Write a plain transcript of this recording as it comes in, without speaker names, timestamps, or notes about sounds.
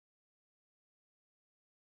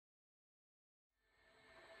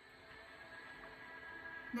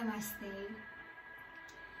Namaste.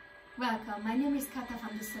 Welcome, my name is Kata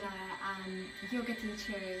van Doesselaar. I'm a yoga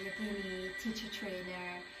teacher, yogini, teacher trainer,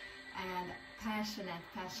 and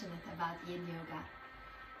passionate about yin yoga.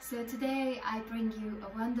 So today I bring you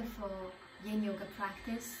a wonderful yin yoga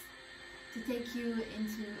practice to take you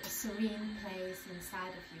into a serene place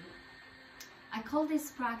inside of you. I call this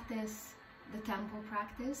practice the temple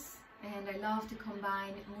practice, and I love to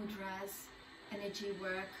combine mudras, energy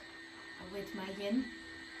work with my yin.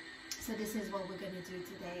 So this is what we're going to do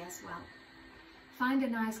today as well. Find a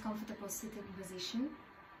nice comfortable sitting position,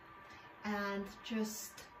 and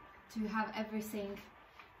just to have everything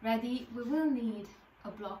ready, we will need a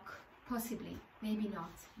block, possibly, maybe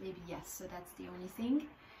not, maybe yes, so that's the only thing,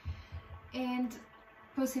 and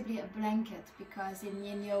possibly a blanket, because in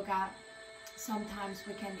yin yoga sometimes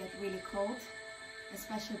we can get really cold,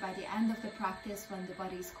 especially by the end of the practice when the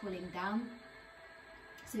body is cooling down.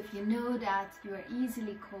 So if you know that you are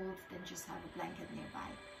easily cold, then just have a blanket nearby.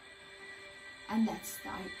 And let's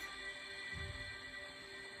start.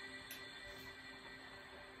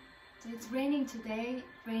 So it's raining today.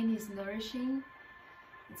 Rain is nourishing.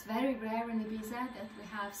 It's very rare in Ibiza that we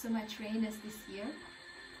have so much rain as this year.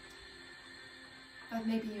 But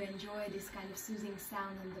maybe you enjoy this kind of soothing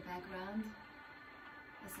sound in the background.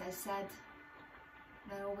 As I said,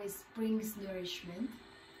 that always brings nourishment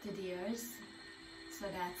to the earth. So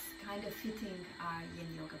that's kind of fitting our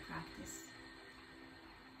yin yoga practice.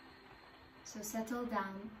 So settle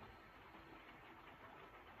down.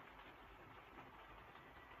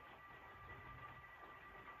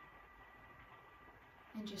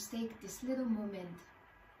 And just take this little moment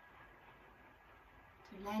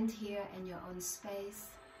to land here in your own space.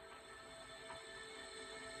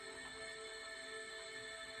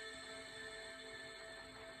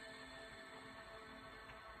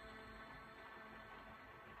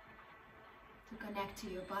 To connect to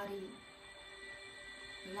your body,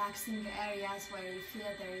 relaxing the areas where you feel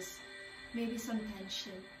there is maybe some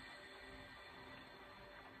tension.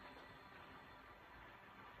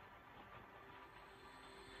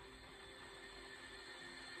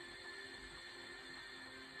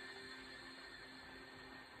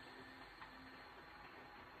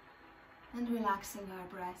 And relaxing our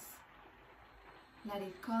breath. Let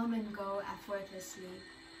it come and go effortlessly.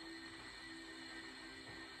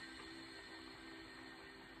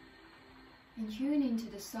 And tune into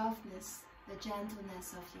the softness, the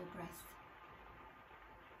gentleness of your breath.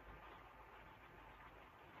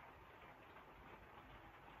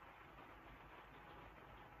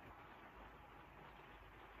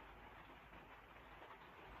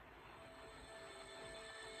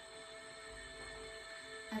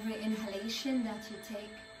 Every inhalation that you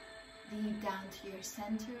take deep down to your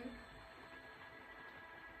center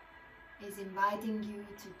is inviting you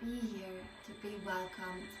to be here, to be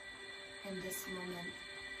welcomed in this moment,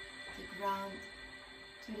 to ground,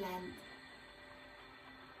 to land.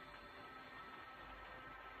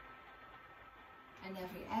 And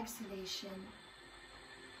every exhalation,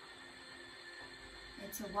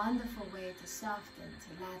 it's a wonderful way to soften,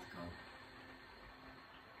 to let go.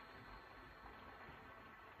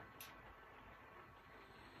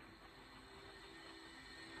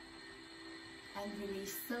 And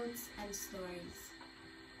release thoughts and stories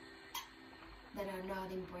that are not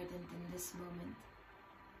important in this moment.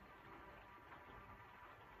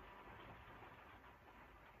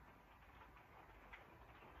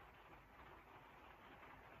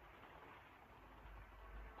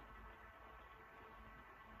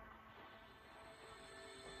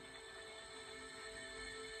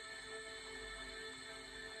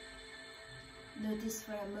 Notice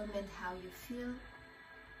for a moment how you feel.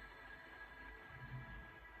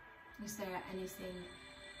 Is there anything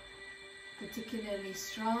particularly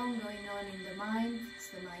strong going on in the mind? Is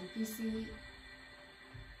the mind busy?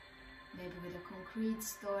 Maybe with a concrete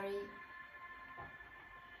story?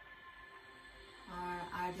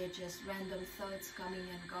 Or are there just random thoughts coming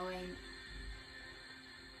and going?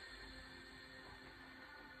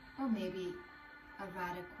 Or maybe a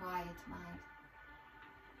rather quiet mind?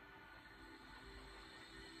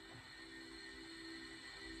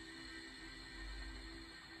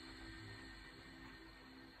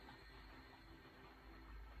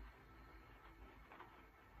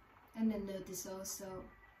 And then notice also,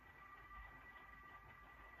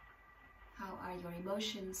 how are your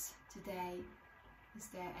emotions today? Is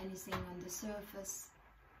there anything on the surface?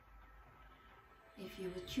 If you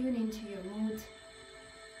would tune into your mood,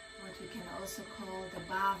 what we can also call the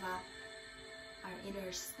bhava, our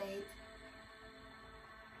inner state.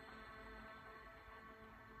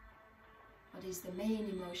 What is the main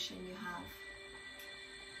emotion you have?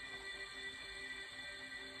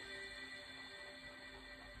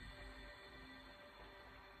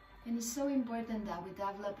 And it's so important that we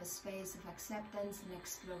develop a space of acceptance and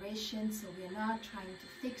exploration, so we are not trying to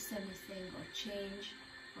fix anything or change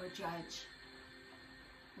or judge.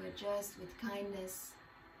 We're just with kindness,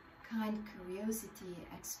 kind curiosity,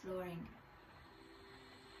 exploring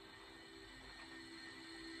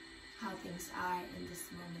how things are in this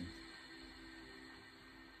moment.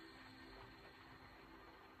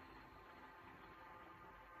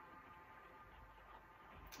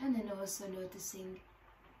 And then also noticing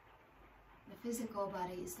the physical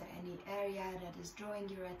body. Is there any area that is drawing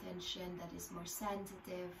your attention, that is more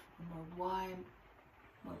sensitive, more warm,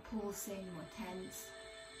 more pulsing, more tense,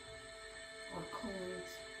 or cold,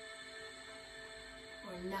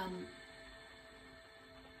 or numb?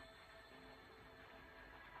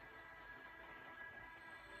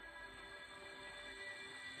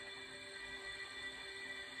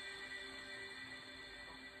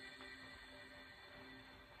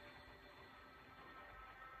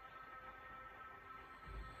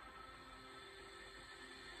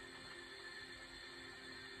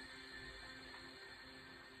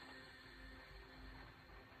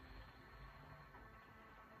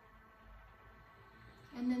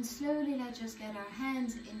 And then slowly let's just get our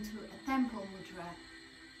hands into a temple mudra.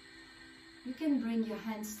 You can bring your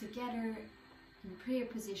hands together in prayer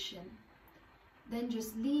position. Then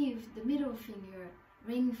just leave the middle finger,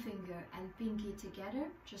 ring finger and pinky together,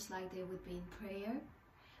 just like they would be in prayer.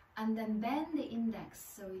 And then bend the index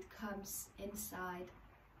so it comes inside.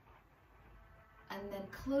 And then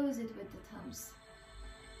close it with the thumbs.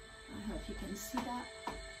 I hope you can see that,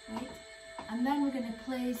 right? And then we're going to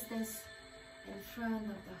place this in front of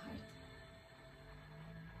the heart.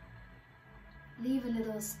 Leave a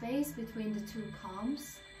little space between the two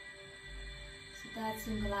palms. So that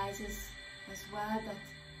symbolizes as well that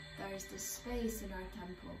there is this space in our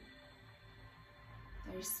temple.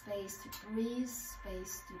 There is space to breathe,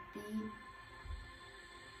 space to be,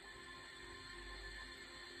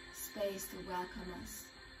 space to welcome us.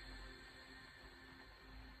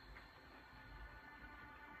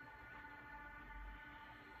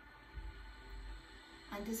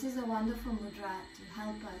 And this is a wonderful mudra to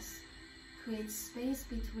help us create space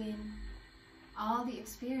between all the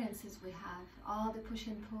experiences we have, all the push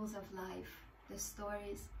and pulls of life, the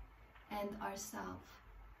stories, and ourselves.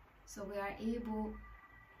 So we are able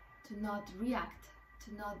to not react,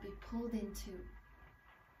 to not be pulled into,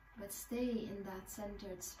 but stay in that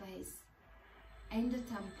centered space, in the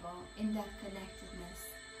temple, in that connectedness.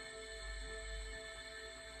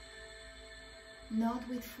 Not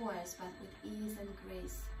with force, but with ease and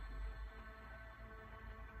grace.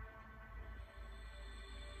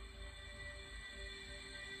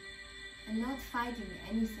 And not fighting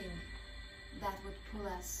anything that would pull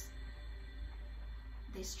us,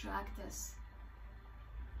 distract us.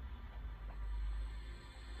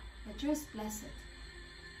 But just bless it.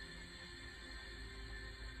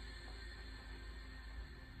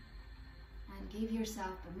 And give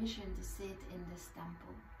yourself permission to sit in this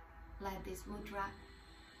temple. Let this mudra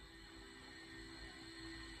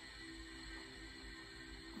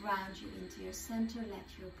ground you into your center. Let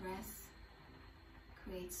your breath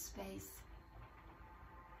create space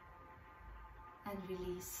and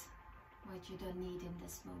release what you don't need in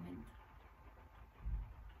this moment.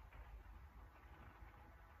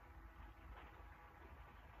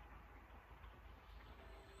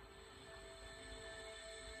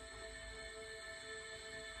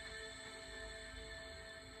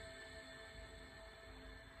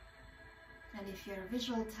 And if you're a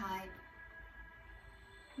visual type,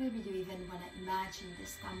 maybe you even want to imagine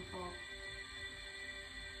this temple,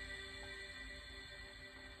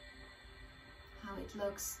 how it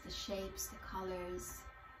looks, the shapes, the colors,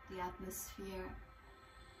 the atmosphere.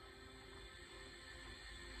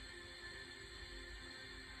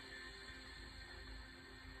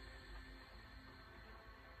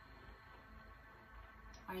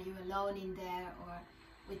 Are you alone in there or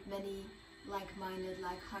with many like-minded,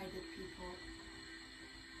 like-hearted people?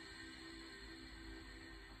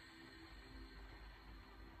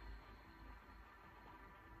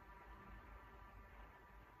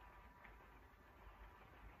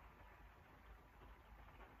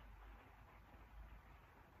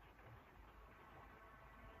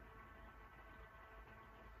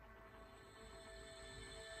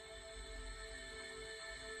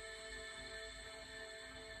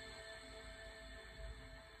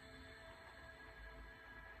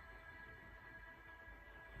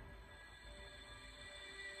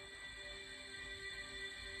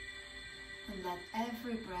 And let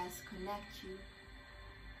every breath connect you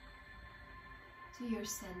to your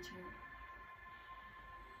center.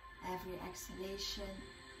 Every exhalation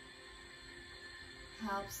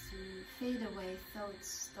helps to fade away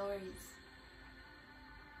thoughts, stories,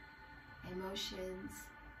 emotions,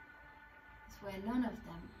 as we're none of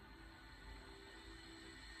them.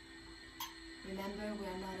 Remember, we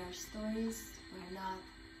are not our stories, we're not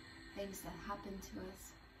things that happen to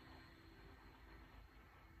us.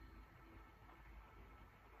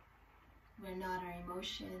 We're not our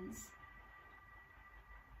emotions,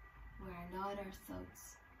 we're not our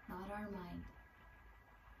thoughts, not our mind.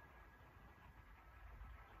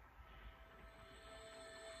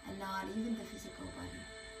 And not even the physical body.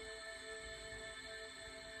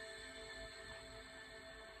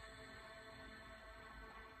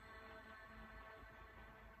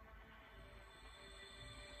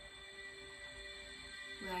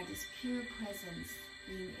 We are this pure presence,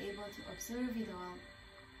 being able to observe it all,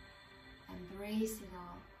 embrace it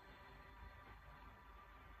all.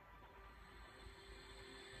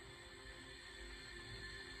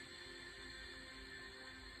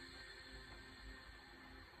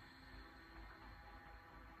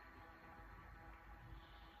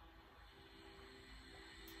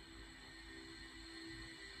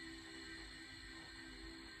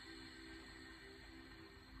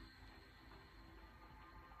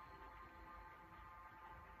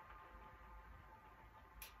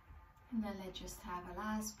 And then let's just have a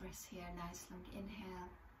last breath here, nice long inhale.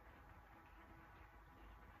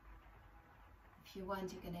 If you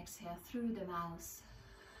want, you can exhale through the mouth.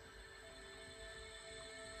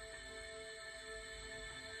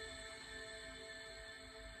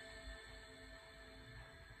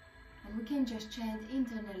 And we can just chant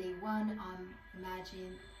internally one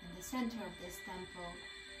imagine in the center of this temple.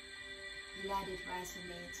 Let it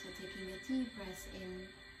resonate, so taking a deep breath in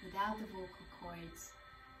without the vocal cords.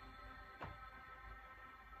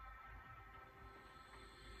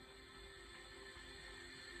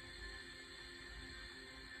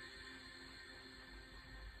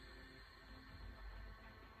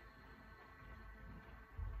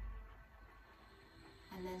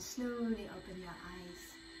 And then slowly open your eyes.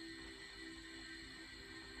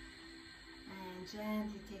 And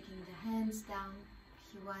gently taking the hands down.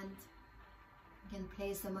 If you want, you can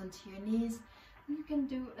place them onto your knees. And you can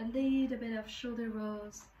do a little bit of shoulder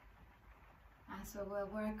rolls. So we'll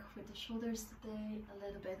work with the shoulders today, a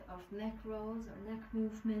little bit of neck rolls or neck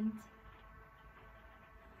movement.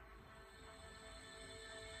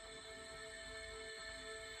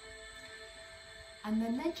 And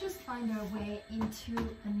then let's just find our way into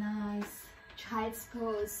a nice child's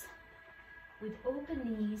pose with open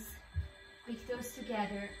knees, big toes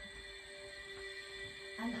together,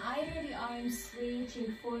 and either the arms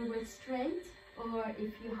reaching forward straight, or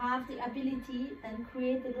if you have the ability, then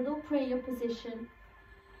create a little prayer position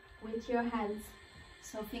with your hands.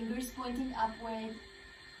 So fingers pointing upward.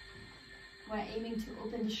 We're aiming to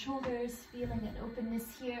open the shoulders, feeling an openness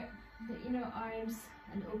here, the inner arms,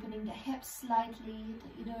 and opening the hips slightly,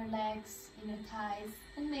 the inner legs, inner thighs,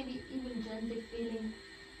 and maybe even gently feeling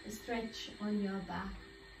a stretch on your back.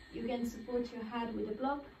 You can support your head with a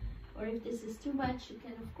block, or if this is too much, you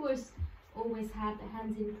can of course always have the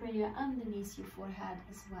hands in prayer underneath your forehead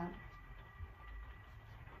as well.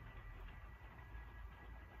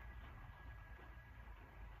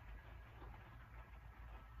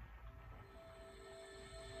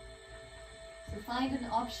 So find an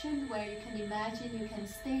option where you can imagine you can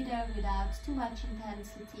stay there without too much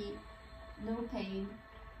intensity, no pain,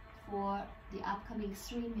 for the upcoming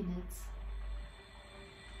 3 minutes.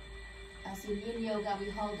 As in Yin Yoga,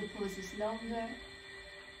 we hold the poses longer,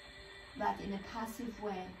 but in a passive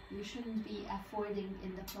way. You shouldn't be affording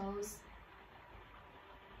in the pose.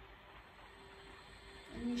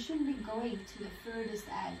 And you shouldn't be going to the furthest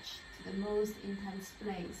edge, to the most intense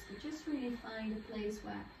place, but just really find a place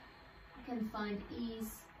where you can find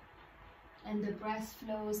ease and the breath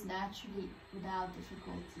flows naturally without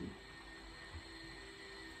difficulty.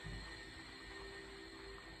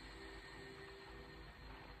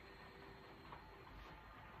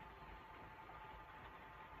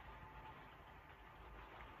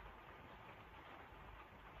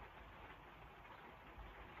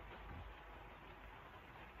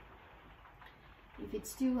 If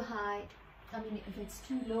it's too high, if it's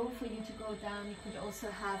too low for you to go down, you could also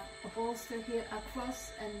have a bolster here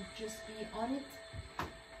across and just be on it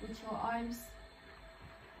with your arms.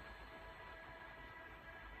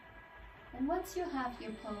 And once you have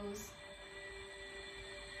your pose,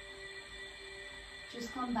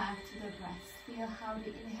 just come back to the breath. Feel how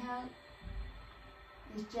the inhale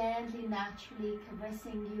is gently, naturally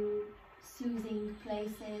caressing you, soothing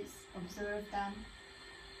places, observe them.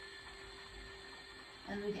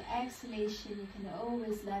 And with the exhalation, you can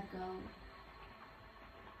always let go.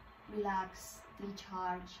 relax,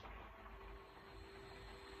 decharge.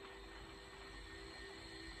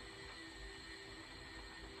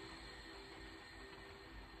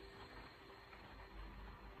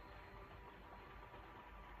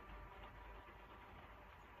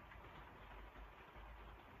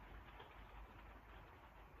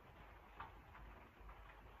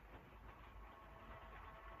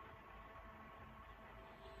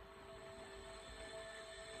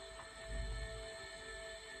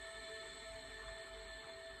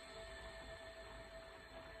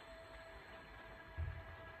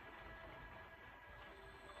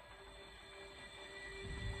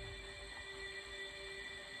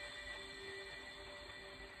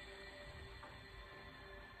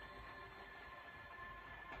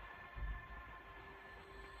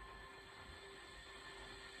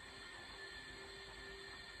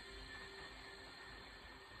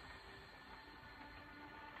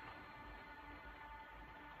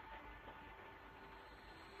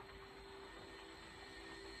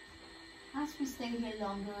 As we stay here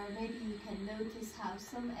longer, maybe you can notice how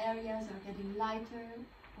some areas are getting lighter,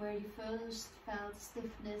 where you first felt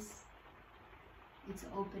stiffness, it's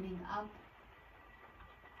opening up.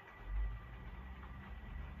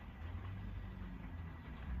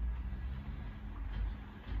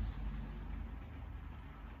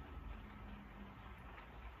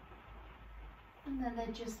 And then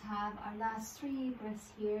let's just have our last 3 breaths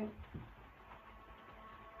here.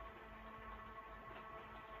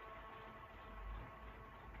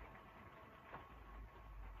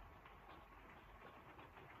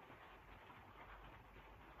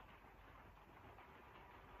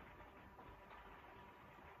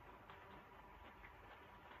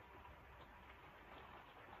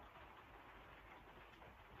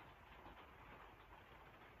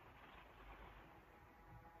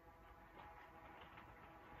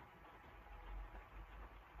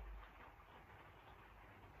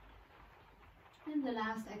 And the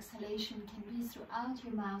last exhalation can be throughout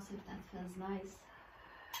your mouth if that feels nice.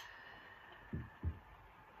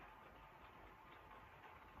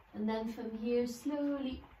 And then from here,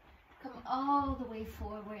 slowly come all the way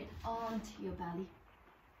forward onto your belly.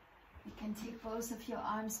 You can take both of your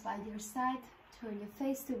arms by your side, turn your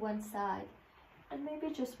face to one side, and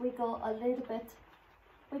maybe just wiggle a little bit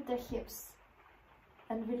with the hips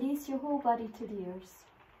and release your whole body to the earth.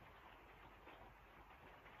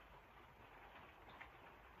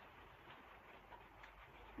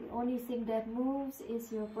 The only thing that moves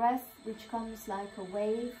is your breath, which comes like a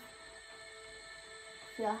wave.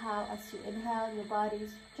 Feel how as you inhale, your body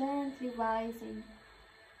is gently rising.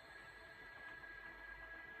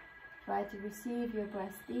 Try to receive your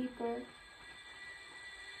breath deeper.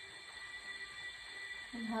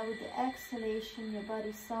 And how with the exhalation, your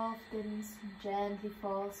body softens and gently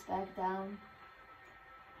falls back down.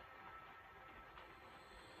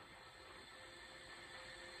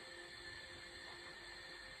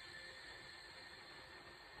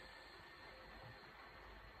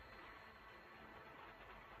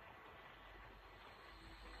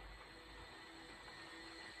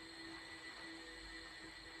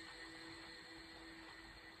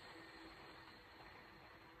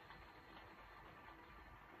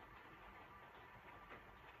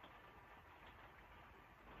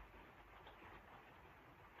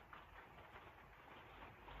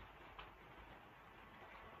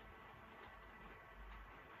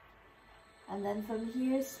 And then from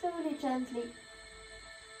here, slowly, gently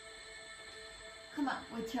come up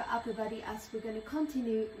with your upper body as we're going to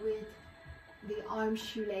continue with the arm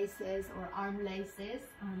shoelaces or arm laces,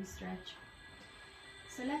 arm stretch.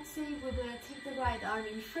 So let's say we will take the right arm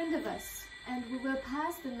in front of us and we will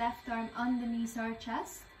pass the left arm underneath our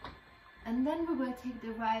chest, and then we will take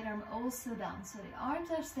the right arm also down. So the arms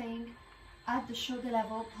are staying at the shoulder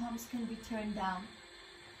level, palms can be turned down.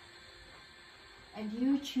 And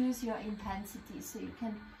you choose your intensity, so you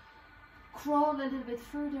can crawl a little bit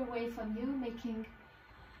further away from you, making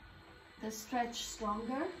the stretch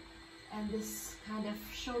stronger and this kind of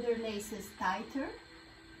shoulder laces tighter,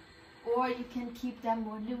 or you can keep them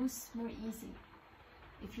more loose, more easy.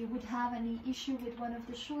 If you would have any issue with one of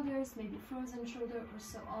the shoulders, maybe frozen shoulder or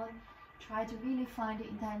so on, try to really find the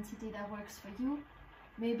intensity that works for you.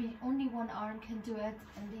 Maybe only one arm can do it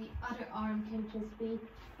and the other arm can just be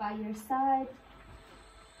by your side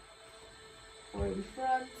or in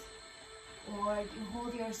front, or you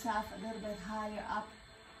hold yourself a little bit higher up,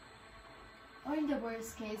 or in the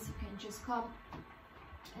worst case you can just come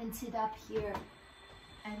and sit up here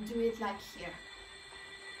and do it like here,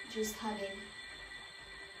 just having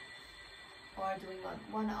or doing on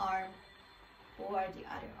one arm or the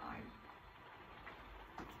other arm.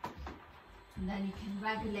 And then you can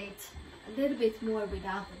regulate a little bit more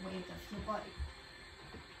without the weight of your body.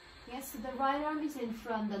 Yes, so the right arm is in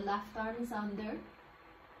front, the left arm is under.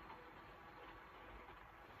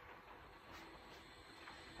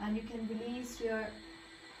 And you can release your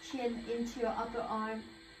chin into your upper arm.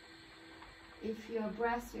 If your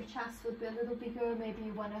breast, your chest would be a little bigger, maybe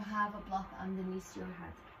you want to have a block underneath your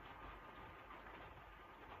head.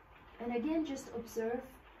 And again, just observe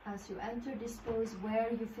as you enter this pose where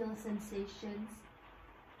you feel sensations.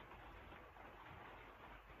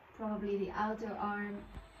 Probably the outer arm,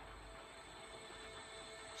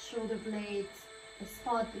 shoulder blades, a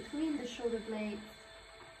spot between the shoulder blades.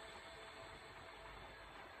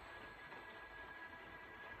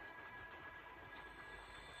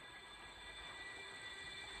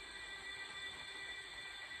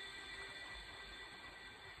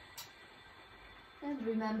 And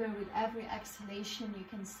remember, with every exhalation, you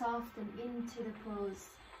can soften into the pose.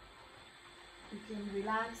 You can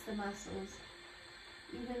relax the muscles,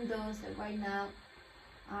 even those that right now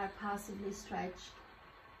are passively stretched.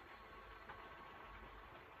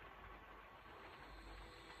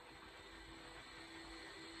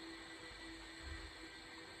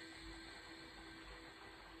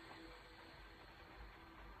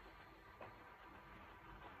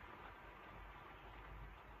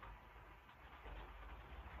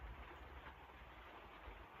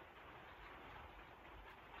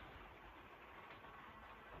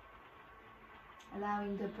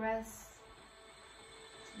 Allowing the breath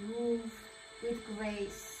to move with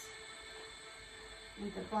grace,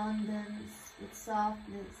 with abundance, with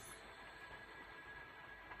softness.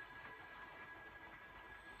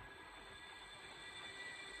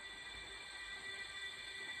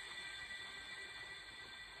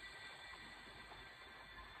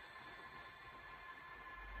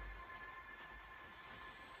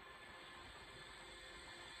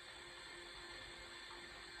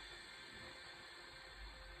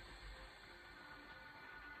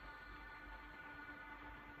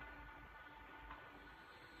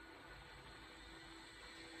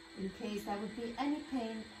 In case there would be any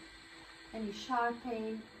pain, any sharp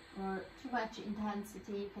pain or too much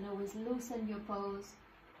intensity, you can always loosen your pose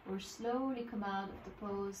or slowly come out of the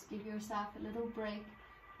pose. Give yourself a little break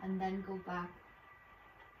and then go back.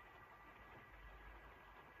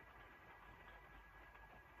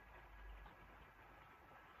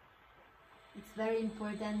 It's very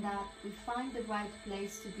important that we find the right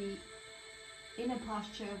place to be in a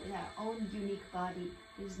posture with our own unique body.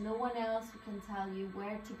 There's no one else who can tell you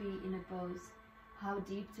where to be in a pose, how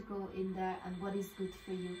deep to go in there, and what is good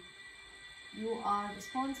for you. You are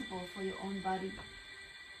responsible for your own body,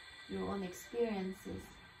 your own experiences.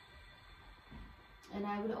 And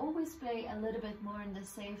I would always play a little bit more on the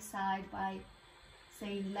safe side by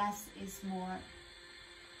saying less is more.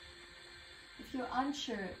 If you're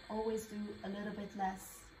unsure, always do a little bit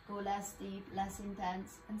less. Go less deep, less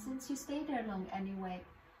intense, and since you stay there long anyway,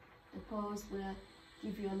 the pose will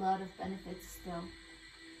give you a lot of benefits still.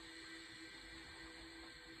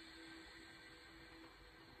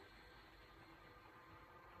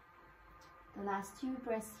 The last 2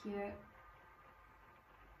 breaths here.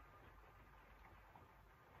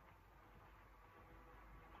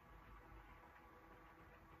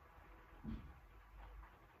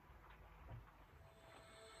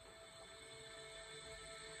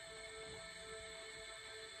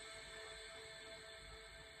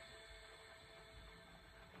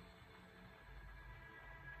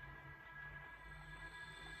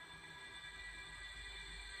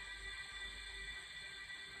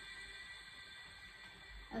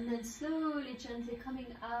 And then slowly, gently coming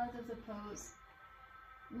out of the pose,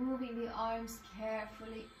 moving the arms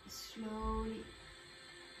carefully, slowly.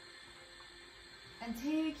 And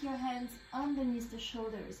take your hands underneath the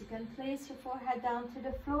shoulders. You can place your forehead down to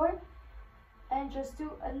the floor and just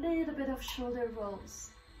do a little bit of shoulder rolls.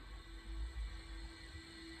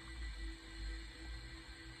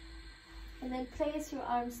 And then place your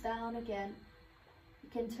arms down again. You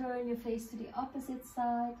can turn your face to the opposite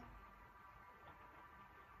side.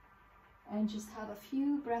 And just have a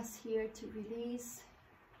few breaths here to release,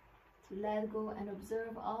 to let go and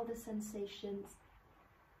observe all the sensations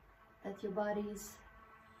that your body is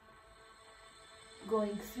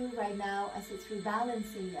going through right now as it's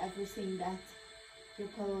rebalancing everything that your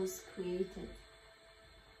pose created.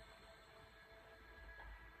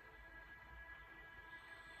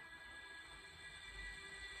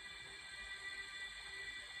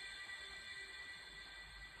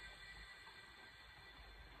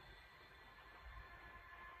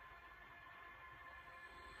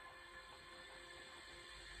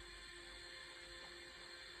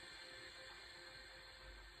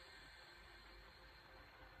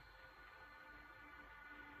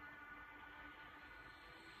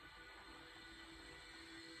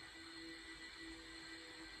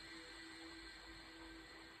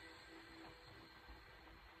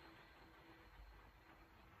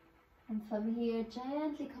 And from here,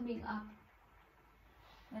 gently coming up.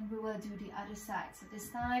 And we will do the other side. So this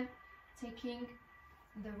time, taking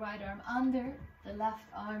the right arm under, the left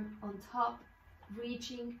arm on top,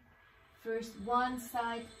 reaching first one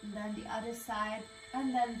side, and then the other side,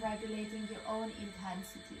 and then regulating your own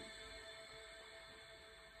intensity.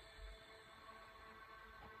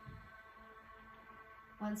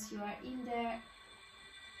 Once you are in there,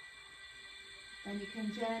 then you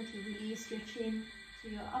can gently release your chin to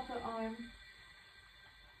your upper arm.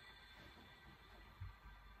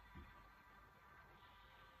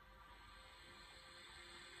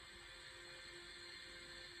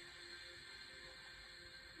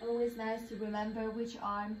 Always nice to remember which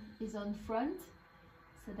arm is on front,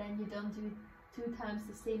 so then you don't do 2 times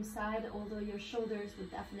the same side, although your shoulders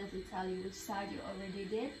would definitely tell you which side you already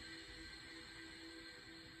did.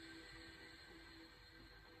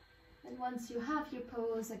 And once you have your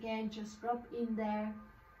pose, again, just drop in there.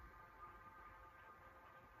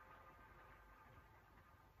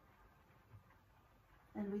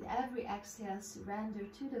 And with every exhale, surrender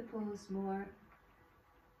to the pose more.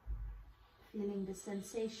 Feeling the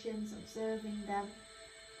sensations, observing them.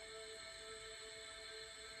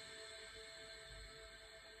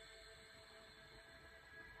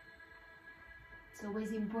 It's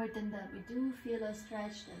always important that we do feel a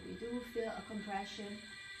stretch, that we do feel a compression.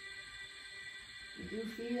 We do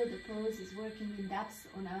feel the pose is working in depth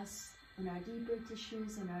on us, on our deeper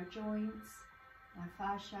tissues, on our joints, our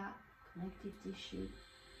fascia, connective tissue.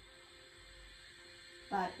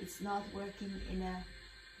 But it's not working in a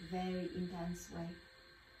very intense way.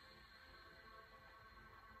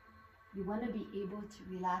 You want to be able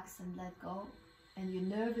to relax and let go, and your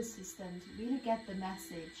nervous system to really get the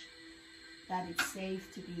message that it's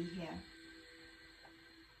safe to be here.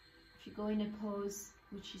 If you go in a pose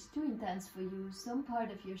which is too intense for you, some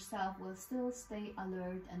part of yourself will still stay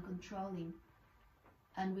alert and controlling,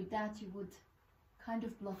 and with that you would kind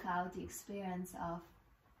of block out the experience of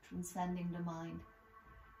transcending the mind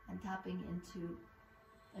and tapping into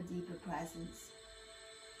a deeper presence.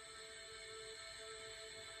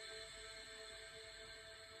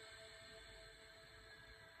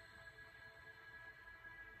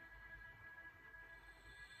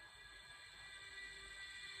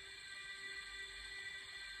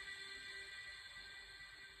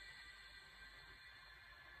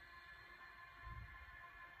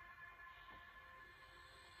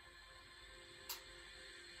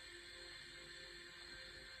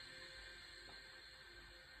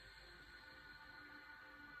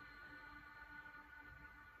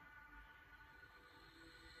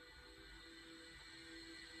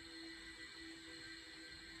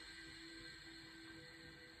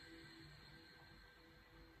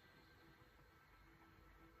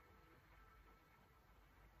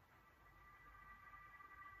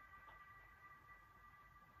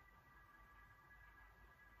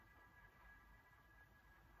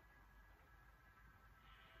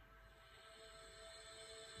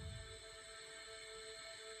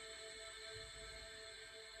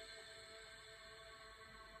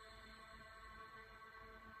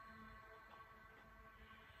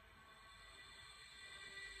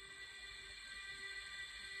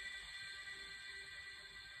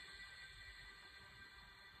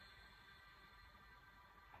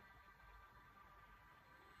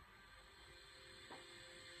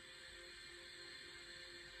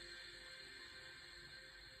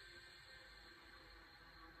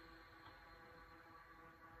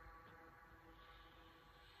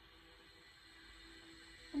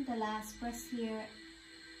 And the last breath here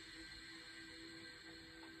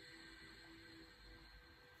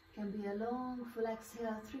can be a long full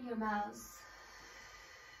exhale through your mouth.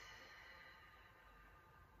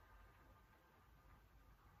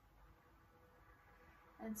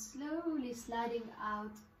 And slowly sliding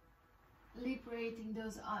out, liberating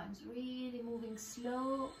those arms, really moving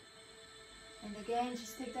slow. And again,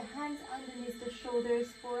 just take the hands underneath the shoulders,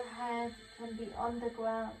 forehead can be on the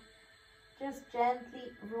ground. Just gently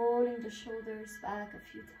rolling the shoulders back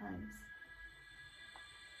a few times.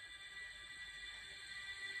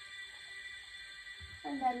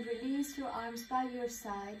 And then release your arms by your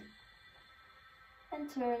side and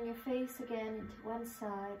turn your face again into one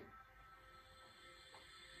side.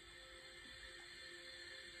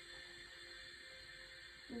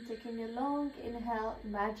 And taking a long inhale,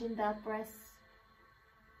 imagine that breath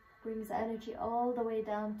brings energy all the way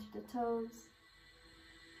down to the toes.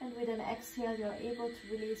 And with an exhale, you're able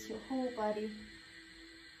to release your whole body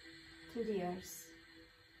to the earth.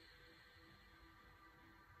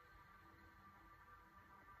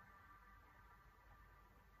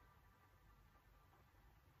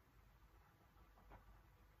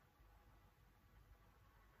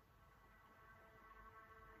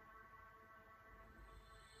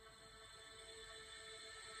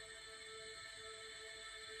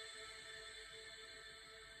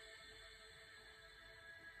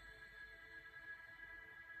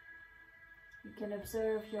 can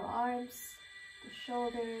observe your arms, the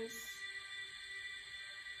shoulders,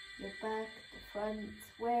 your back, the front.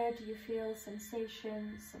 Where do you feel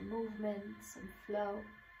sensation, some movement, some flow?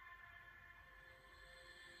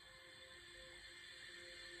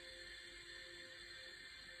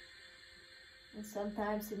 And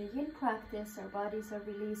sometimes in a yin practice, our bodies are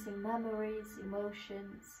releasing memories,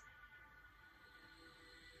 emotions.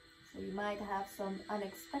 So you might have some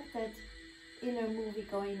unexpected inner movie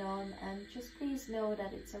going on, and just please know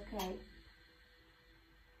that it's okay.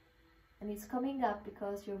 And it's coming up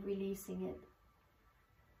because you're releasing it.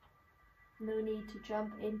 No need to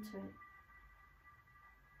jump into it.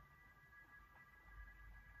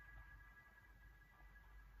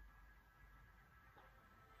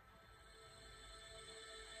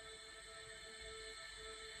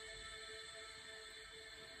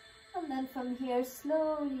 And then from here,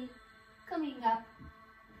 slowly coming up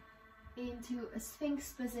into a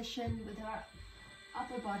Sphinx position with our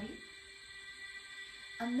upper body.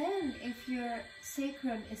 And then if your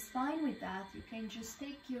sacrum is fine with that, you can just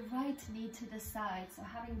take your right knee to the side. So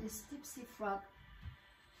having this tipsy frog,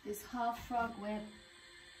 this half frog with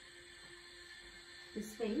the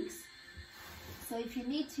Sphinx. So if you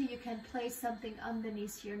need to, you can place something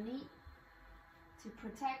underneath your knee to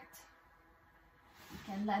protect. You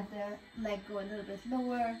can let the leg go a little bit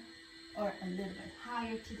lower or a little bit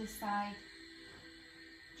higher to the side.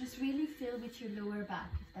 Just really feel with your lower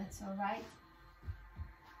back, if that's all right.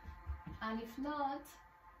 And if not,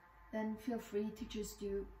 then feel free to just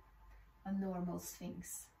do a normal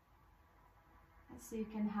Sphinx. And so you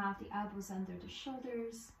can have the elbows under the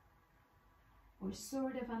shoulders, or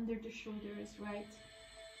sort of under the shoulders, right?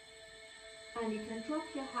 And you can drop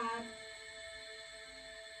your head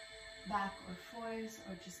back or forwards,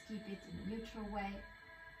 or just keep it in a neutral way.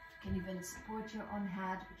 You can even support your own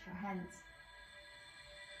head with your hands.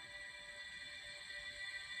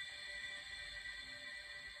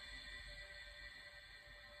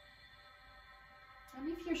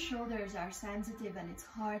 And if your shoulders are sensitive and it's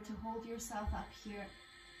hard to hold yourself up here,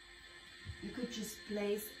 you could just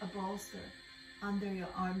place a bolster under your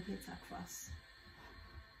armpits across.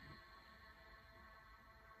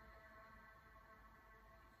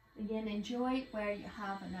 Again, enjoy where you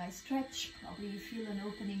have a nice stretch. Probably you feel an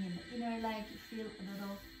opening in the inner leg, you feel a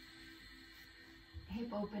little hip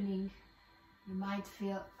opening. You might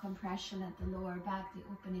feel compression at the lower back, the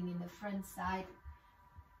opening in the front side.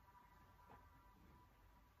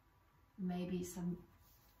 Maybe some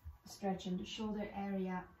stretch in the shoulder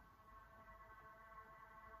area.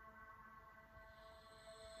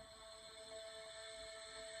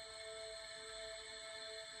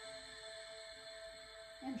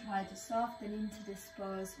 And try to soften into this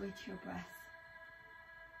pose with your breath.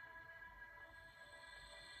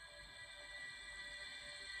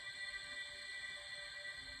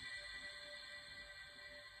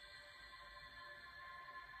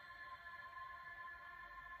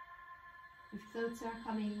 If thoughts are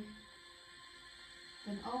coming,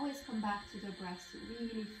 then always come back to the breath to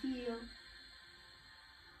really feel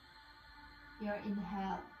your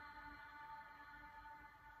inhale.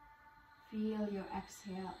 Feel your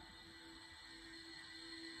exhale.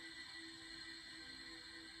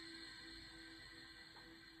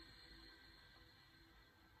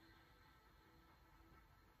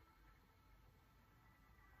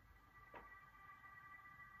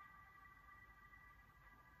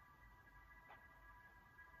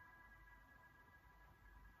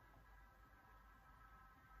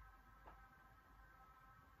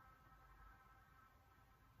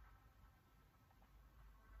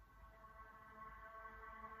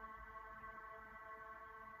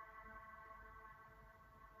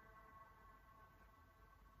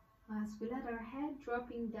 As we let our head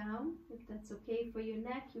dropping down, if that's okay for your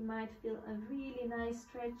neck, you might feel a really nice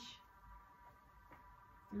stretch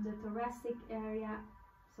in the thoracic area,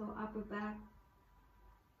 so upper back.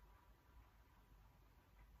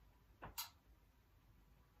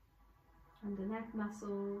 And the neck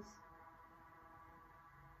muscles.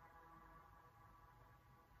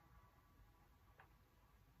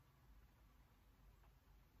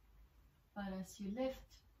 But as you lift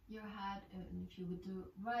your head, and if you would do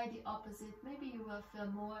right the opposite, maybe you will feel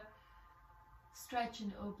more stretch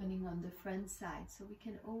and opening on the front side. So we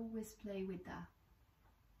can always play with that.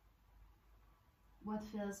 What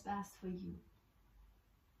feels best for you?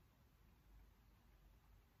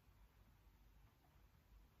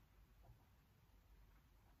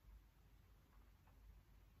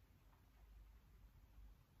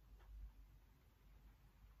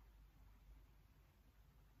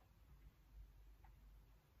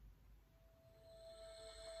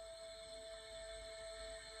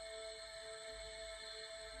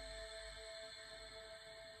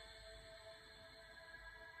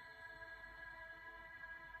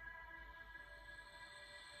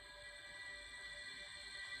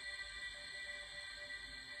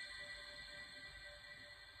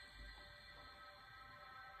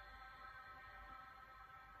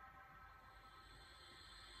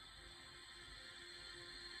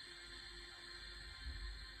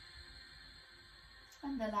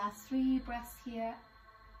 the last 3 breaths here.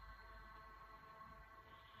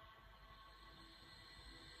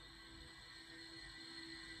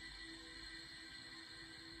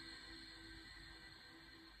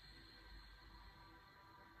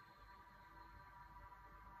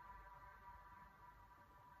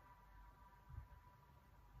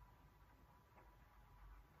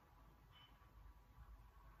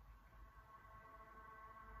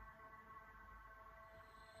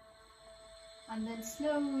 And then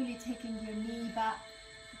slowly taking your knee back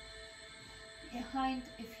behind.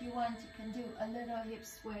 If you want, you can do a little hip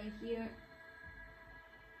sway here.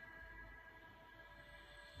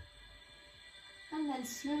 And then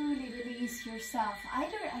slowly release yourself,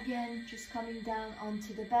 either again just coming down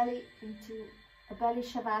onto the belly into a belly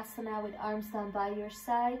shavasana with arms down by your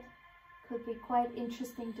side. Could be quite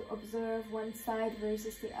interesting to observe one side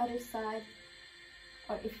versus the other side.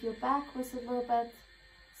 Or if your back was a little bit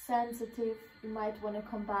sensitive, you might want to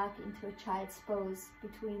come back into a child's pose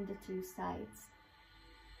between the 2 sides.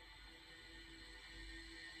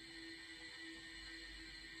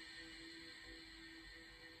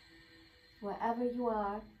 Wherever you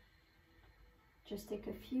are, just take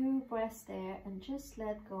a few breaths there and just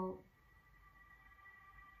let go.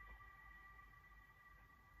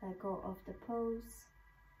 Let go of the pose.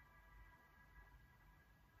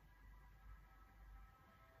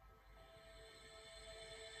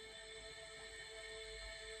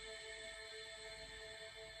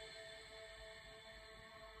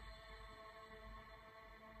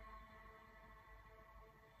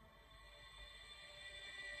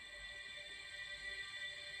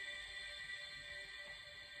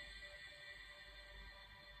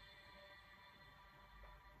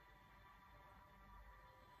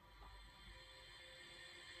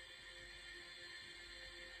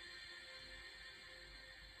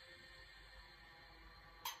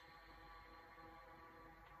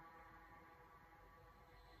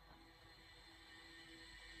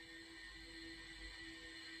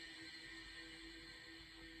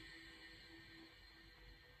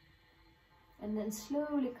 And then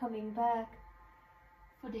slowly coming back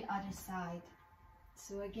for the other side.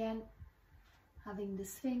 So again, having the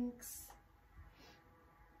Sphinx,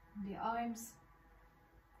 the arms,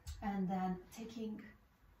 and then taking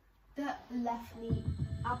the left knee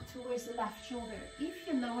up towards the left shoulder. If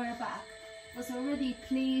your lower back was already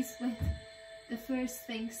pleased with the first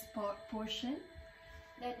Sphinx portion,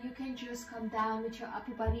 then you can just come down with your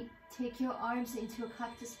upper body, take your arms into a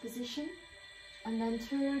cactus position, and then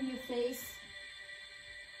turn your face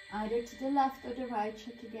either to the left or the right.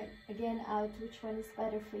 Check again out which one is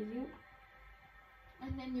better for you.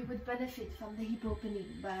 And then you would benefit from the hip opening,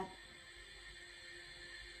 but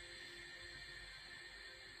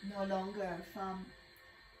no longer from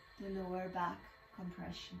the lower back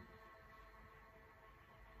compression.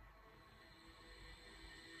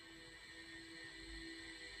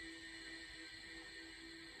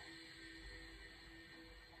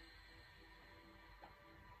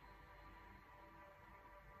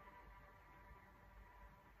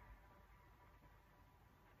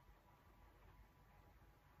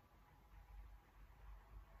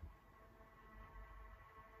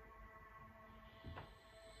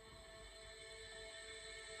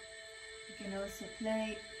 You can also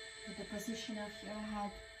play with the position of your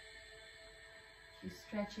head. You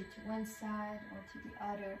stretch it to one side or to the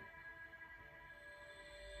other,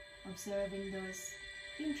 observing those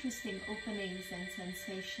interesting openings and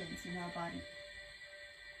sensations in our body.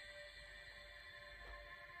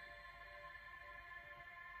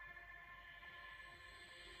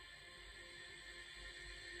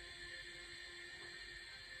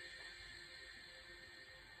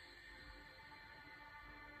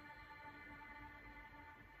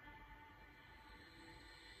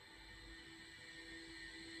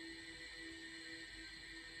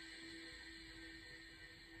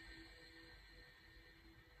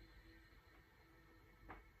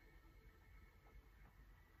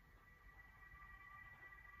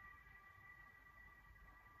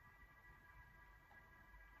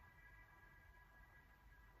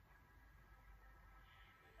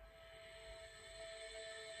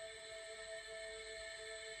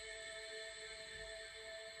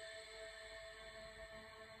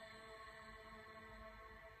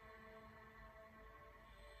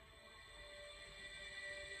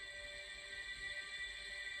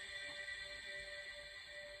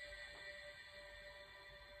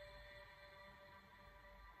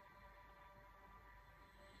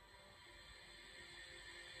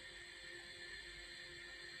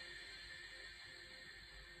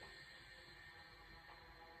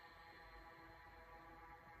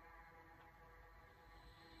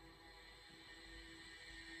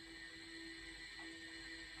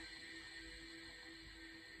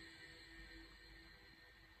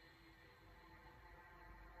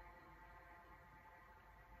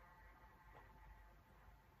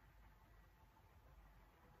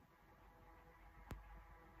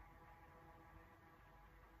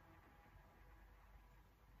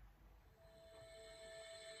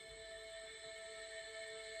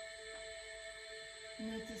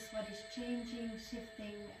 Notice what is changing,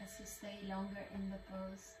 shifting as you stay longer in the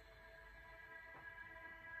pose.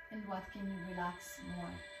 And what can you relax more?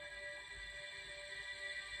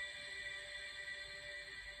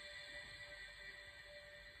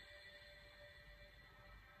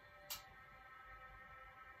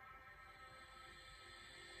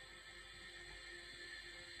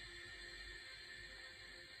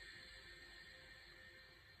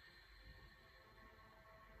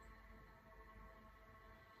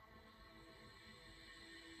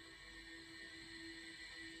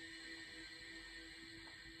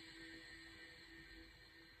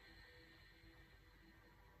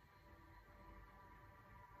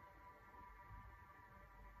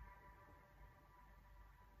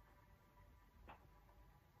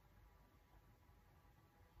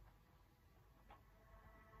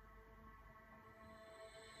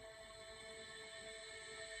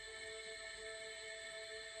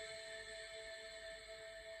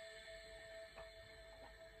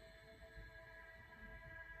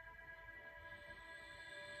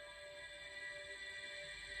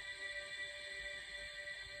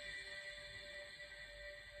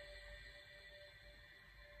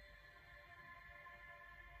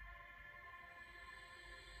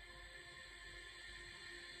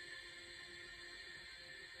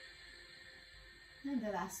 And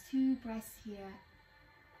the last 2 breaths here.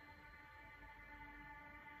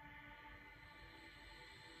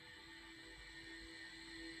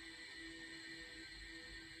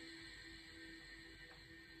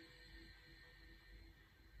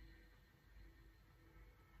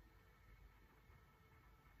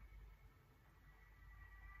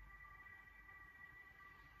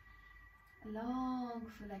 A long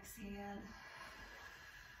full exhale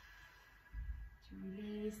to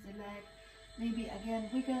release the leg. Maybe again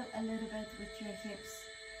wiggle a little bit with your hips.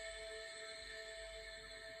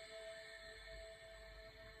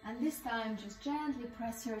 And this time just gently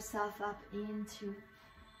press yourself up into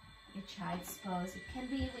a child's pose. It can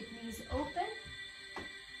be with knees open.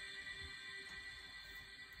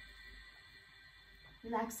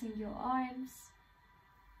 Relaxing your arms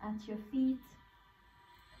and your feet.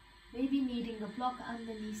 Maybe needing a block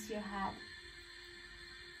underneath your head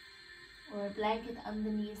or a blanket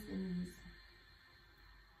underneath the knees.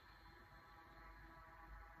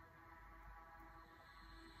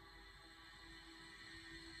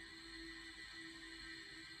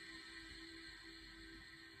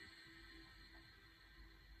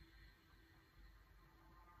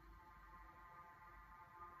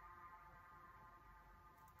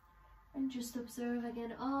 And just observe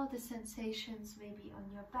again all the sensations, maybe on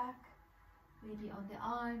your back, maybe on the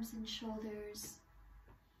arms and shoulders.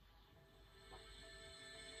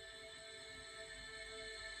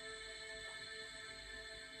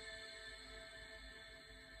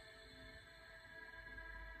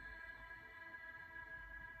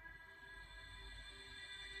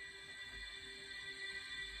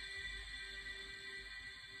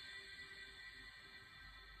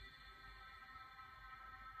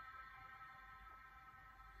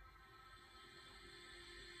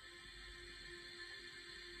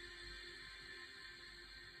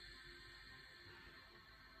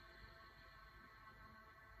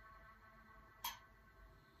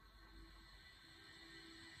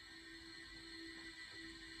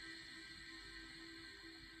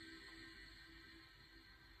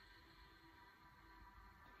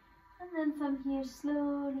 And then from here,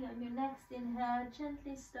 slowly on your next inhale,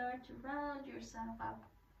 gently start to round yourself up.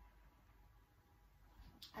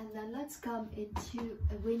 And then let's come into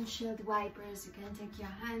a windshield wipers. You can take your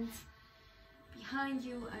hands behind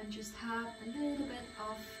you and just have a little bit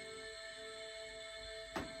of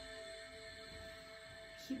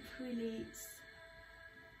hip release.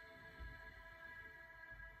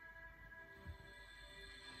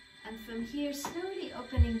 And from here, slowly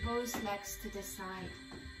opening both legs to the side.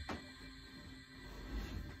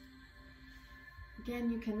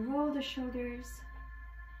 Again, you can roll the shoulders.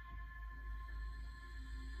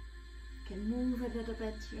 You can move a little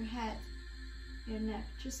bit your head, your neck,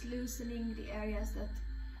 just loosening the areas that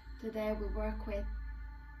today we work with.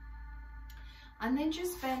 And then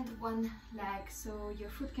just bend one leg so your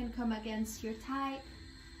foot can come against your thigh.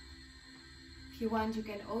 If you want, you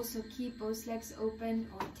can also keep both legs open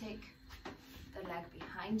or take the leg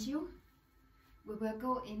behind you. We will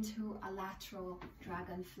go into a lateral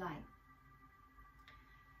dragonfly.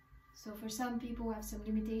 So for some people who have some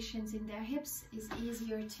limitations in their hips, it's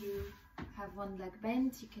easier to have one leg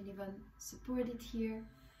bent. You can even support it here.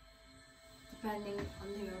 Depending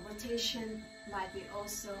on your rotation, might be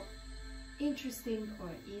also interesting or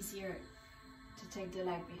easier to take the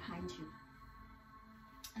leg behind you.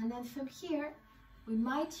 And then from here, We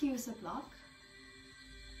might use a block,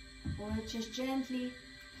 or just gently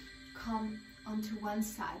come onto one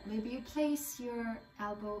side. Maybe you place your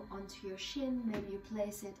elbow onto your shin, maybe you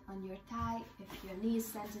place it on your thigh. If your knee is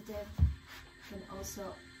sensitive, you can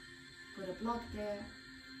also put a block there.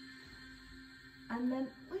 And then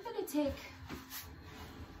we're going to take,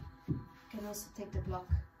 you can also take the block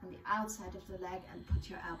on the outside of the leg and put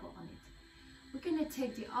your elbow on it. We're going to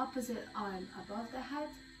take the opposite arm above the head.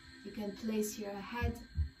 You can place your head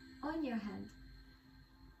on your hand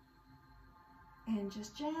and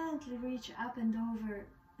just gently reach up and over,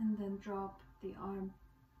 and then drop the arm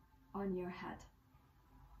on your head.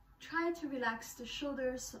 Try to relax the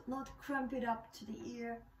shoulders, not crump it up to the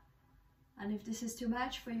ear. And if this is too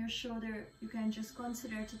much for your shoulder, you can just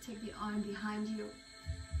consider to take the arm behind you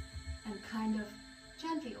and kind of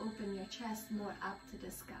gently open your chest more up to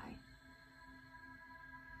the sky.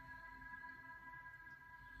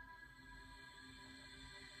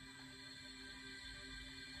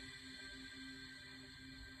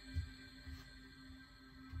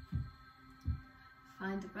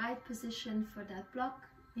 Find the right position for that block.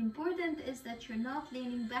 Important is that you're not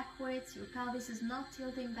leaning backwards, your pelvis is not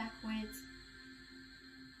tilting backwards.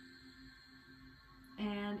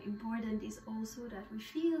 And important is also that we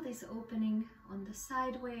feel this opening on the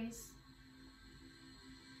sideways,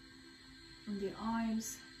 on the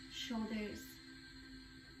arms, shoulders.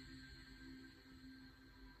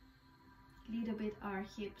 Little bit our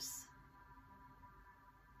hips.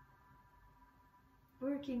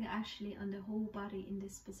 Working actually on the whole body in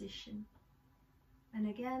this position. And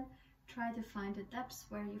again, try to find the depths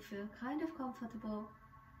where you feel kind of comfortable.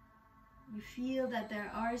 You feel that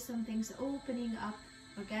there are some things opening up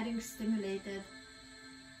or getting stimulated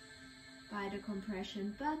by the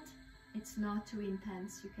compression, but it's not too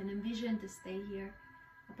intense. You can envision to stay here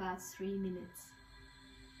about 3 minutes.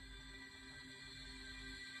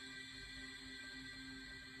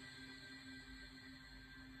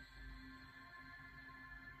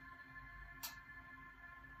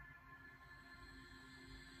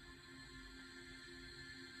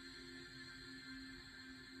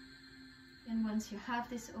 And once you have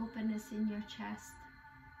this openness in your chest,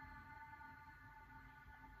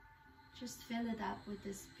 just fill it up with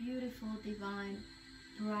this beautiful, divine,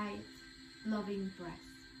 bright, loving breath.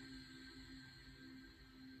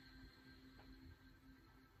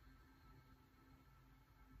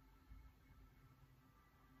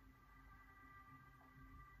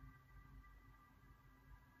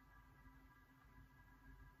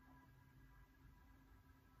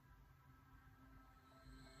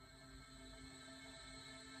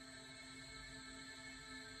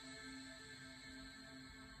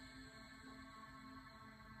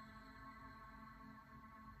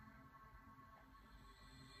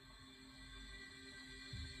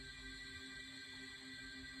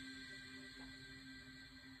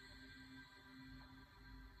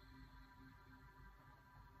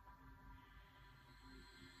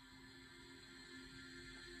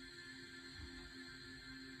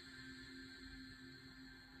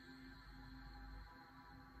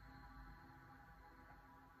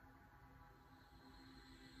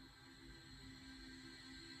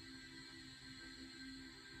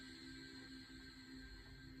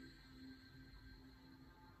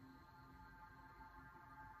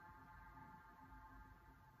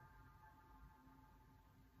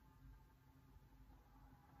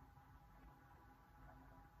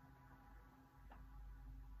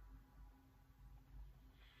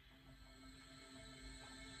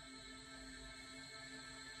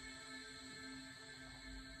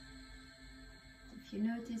 If you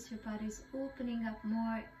notice your body is opening up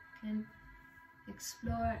more, you can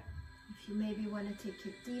explore. If you maybe want to take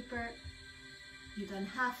it deeper, you don't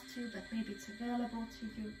have to, but maybe it's available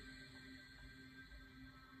to you.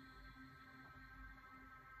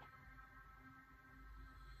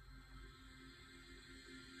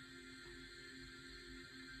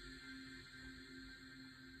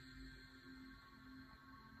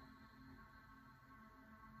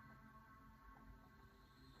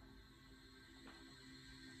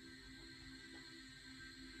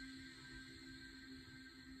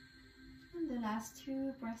 The last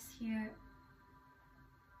 2 breaths here.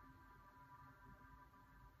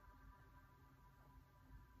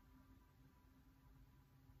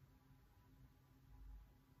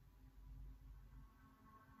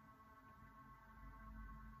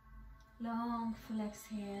 Long, full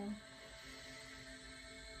exhale.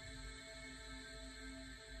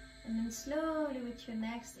 And then slowly with your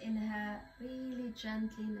next inhale, really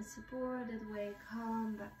gently in a supported way,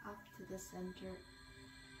 come back up to the center.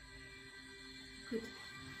 Good.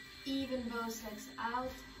 Even both legs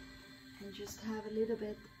out And just have a little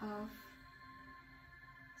bit of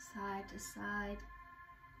side to side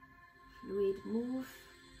fluid move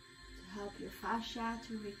to help your fascia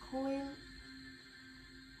to recoil.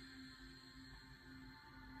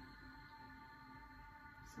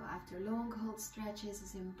 So after long hold stretches,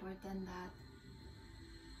 it's important that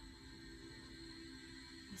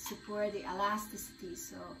we support the elasticity,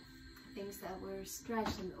 so things that were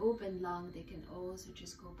stretched and opened long, they can also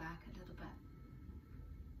just go back a little bit.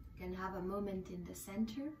 You can have a moment in the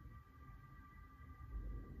center.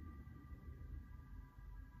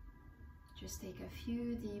 Just take a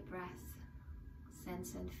few deep breaths.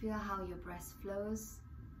 Sense and feel how your breath flows,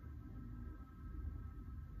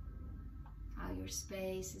 how your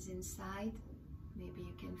space is inside. Maybe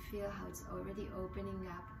you can feel how it's already opening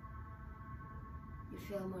up. You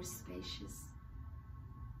feel more spacious.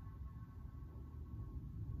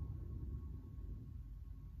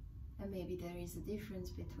 And maybe there is a difference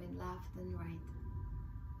between left and right.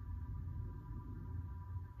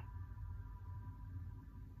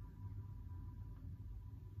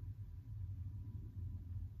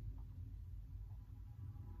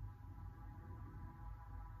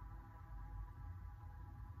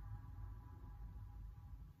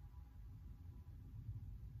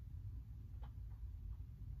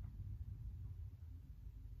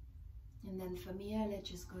 And then from here, let's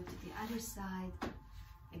just go to the other side.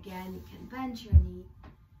 Again, you can bend your knee.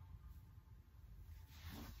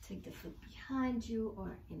 Take the foot behind you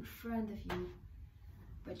or in front of you,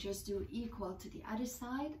 but just do equal to the other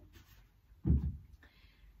side.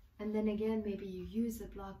 And then again, maybe you use a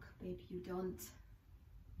block, maybe you don't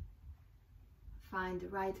find the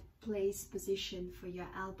right place, position for your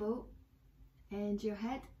elbow and your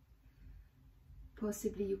head.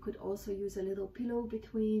 Possibly you could also use a little pillow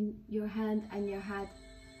between your hand and your head.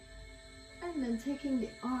 And then taking the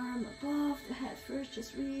arm above the head first,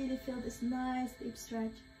 just really feel this nice deep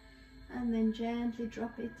stretch. And then gently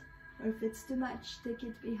drop it. Or if it's too much, take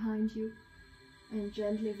it behind you. And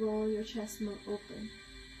gently roll your chest more open.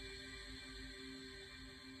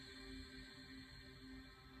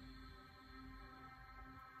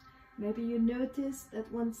 Maybe you notice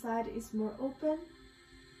that one side is more open.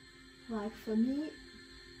 Like for me,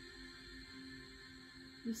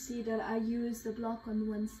 you see that I use the block on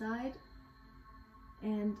one side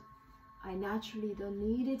and I naturally don't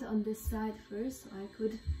need it on this side first, so I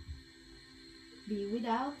could be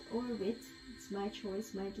without or with. It's my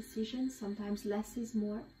choice, my decision. Sometimes less is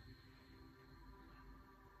more.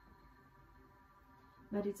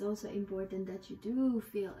 But it's also important that you do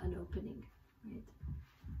feel an opening, right?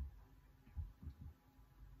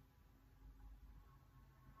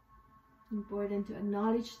 Important to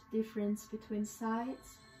acknowledge the difference between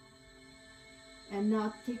sides and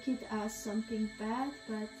not take it as something bad,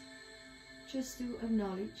 but just to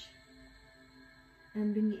acknowledge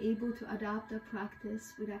and being able to adapt our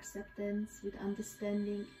practice with acceptance, with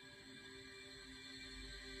understanding.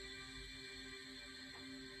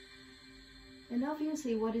 And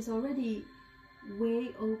obviously what is already way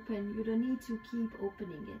open, you don't need to keep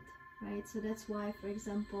opening it, right? So that's why, for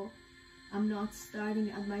example, I'm not starting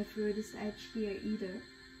at my furthest edge here either,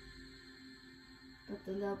 but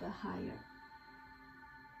a little bit higher.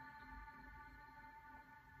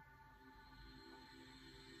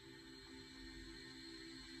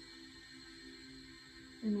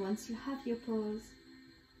 And once you have your pose,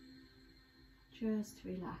 just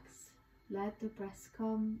relax. Let the breath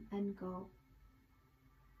come and go.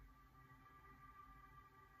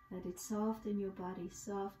 Let it soften your body,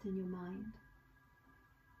 soften your mind.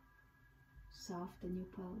 Soften your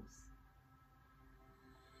pose.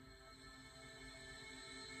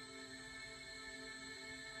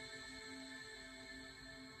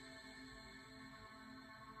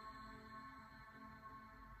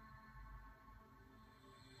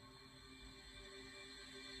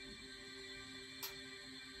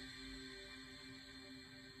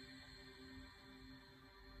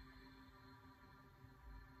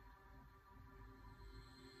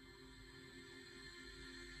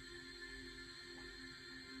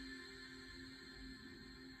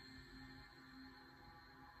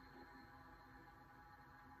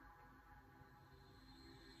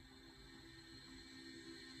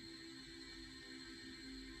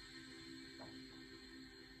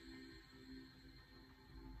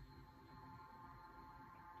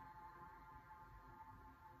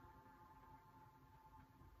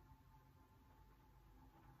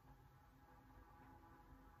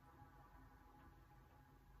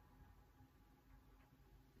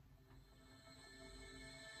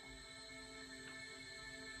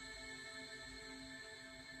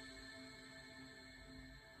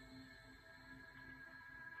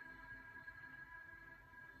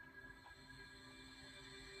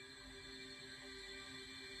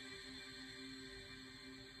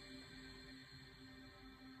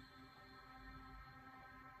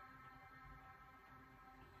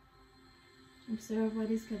 Observe what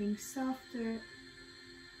is getting softer,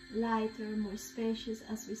 lighter, more spacious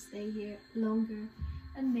as we stay here longer.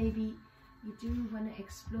 And maybe you do want to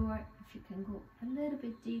explore if you can go a little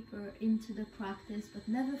bit deeper into the practice, but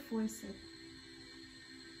never force it.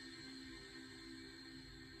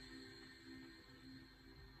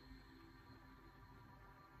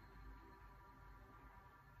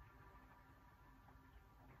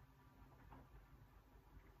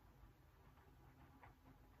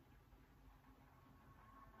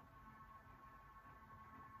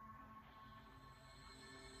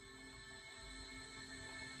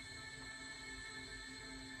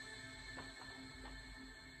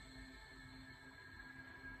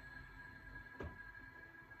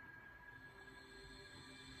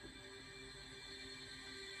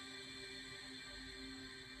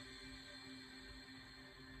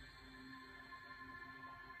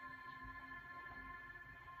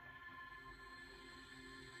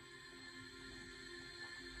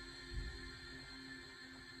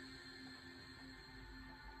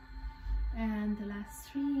 And the last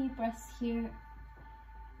 3 breaths here.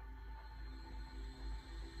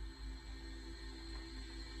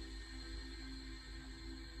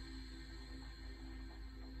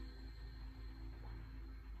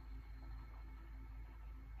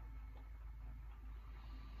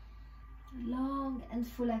 Long and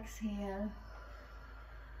full exhale.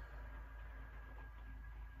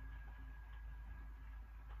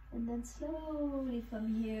 And then slowly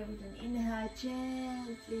from here with an inhale,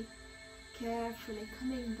 gently, carefully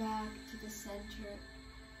coming back to the center.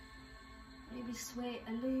 Maybe sway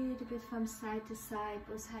a little bit from side to side,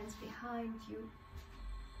 both hands behind you.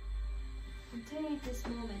 And take this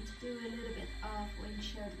moment to do a little bit of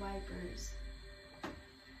windshield wipers.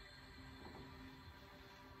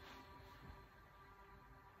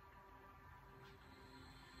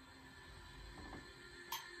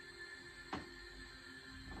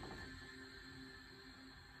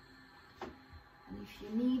 And if you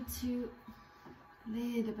need to, a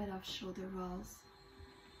little bit of shoulder rolls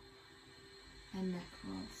and neck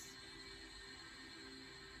rolls.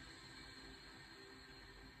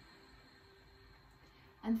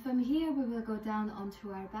 And from here we will go down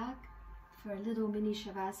onto our back for a little mini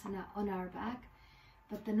shavasana on our back,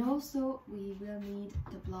 but then also we will need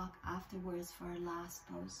the block afterwards for our last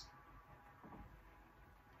pose.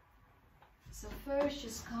 So first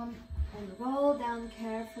just come and roll down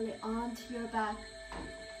carefully onto your back.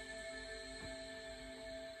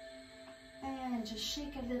 And just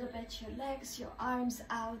shake a little bit your legs, your arms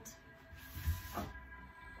out.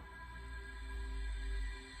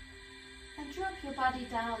 And drop your body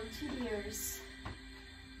down to the earth.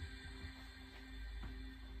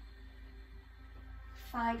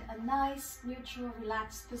 Find a nice, neutral,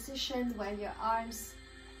 relaxed position where your arms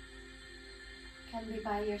can be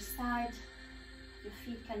by your side. Your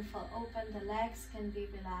feet can fall open, the legs can be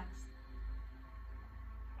relaxed.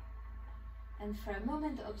 And for a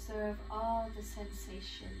moment, observe all the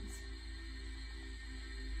sensations.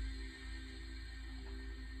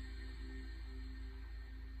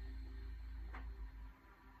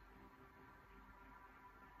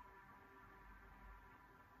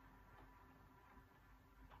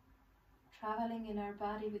 Traveling in our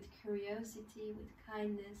body with curiosity, with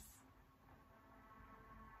kindness.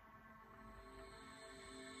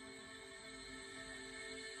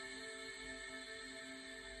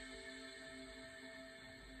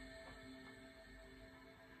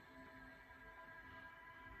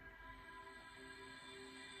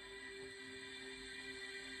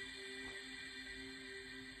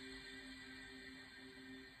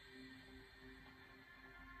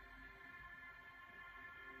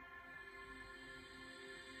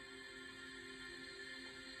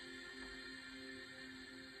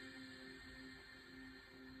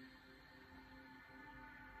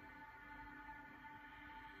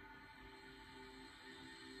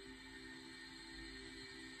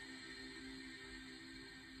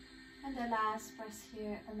 And the last breath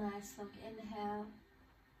here, a nice long inhale.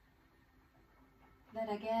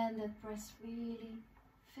 Let again that breath really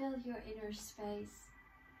fill your inner space.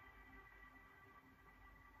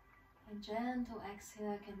 And gentle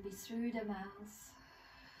exhale can be through the mouth.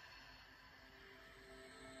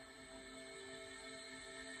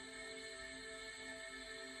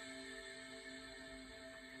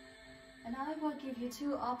 And I will give you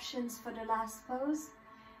 2 options for the last pose.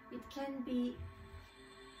 It can be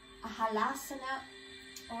a halasana,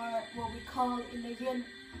 or what we call in the yin,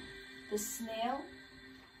 the snail.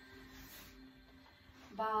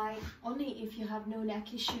 By only if you have no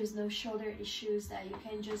neck issues, no shoulder issues, that you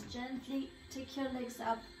can just gently take your legs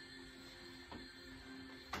up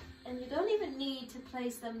And you don't even need to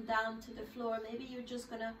place them down to the floor. Maybe you're just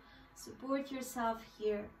gonna support yourself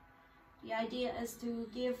here. The idea is to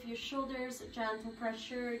give your shoulders a gentle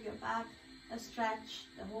pressure, your back a stretch,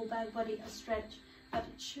 the whole back body a stretch, but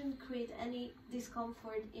it shouldn't create any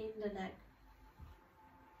discomfort in the neck.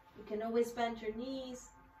 You can always bend your knees.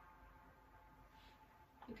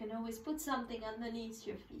 You can always put something underneath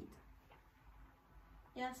your feet.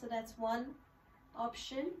 Yeah, so that's one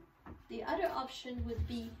option. The other option would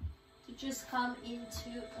be to just come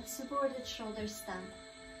into a supported shoulder stand.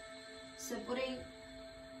 So putting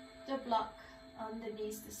the block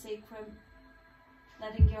underneath the sacrum,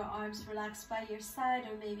 letting your arms relax by your side,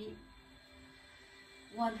 or maybe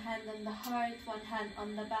one hand on the heart, one hand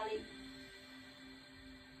on the belly.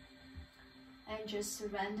 And just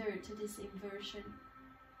surrender to this inversion.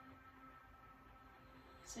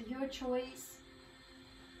 So your choice.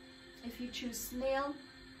 If you choose snail,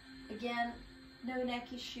 again, no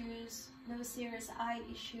neck issues, no serious eye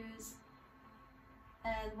issues.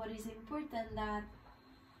 And what is important, that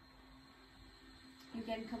you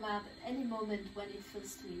can come out at any moment when it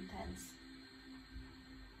feels too intense.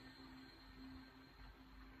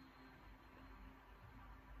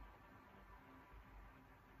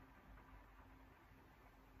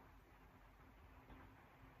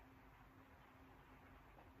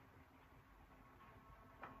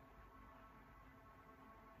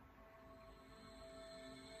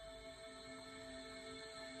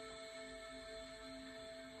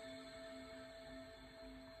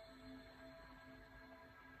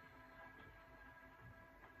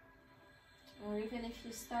 Or even if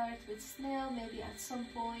you start with snail, maybe at some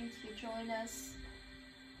point you join us.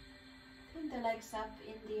 Bring the legs up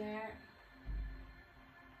in the air.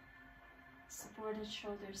 Supported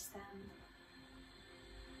shoulder stand.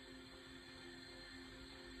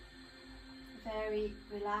 Very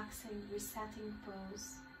relaxing, resetting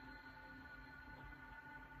pose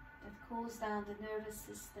that cools down the nervous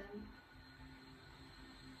system,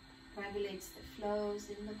 regulates the flows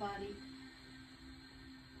in the body.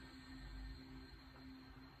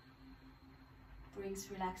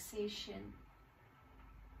 Brings relaxation.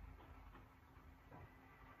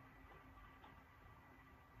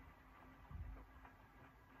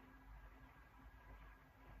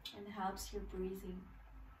 And helps your breathing.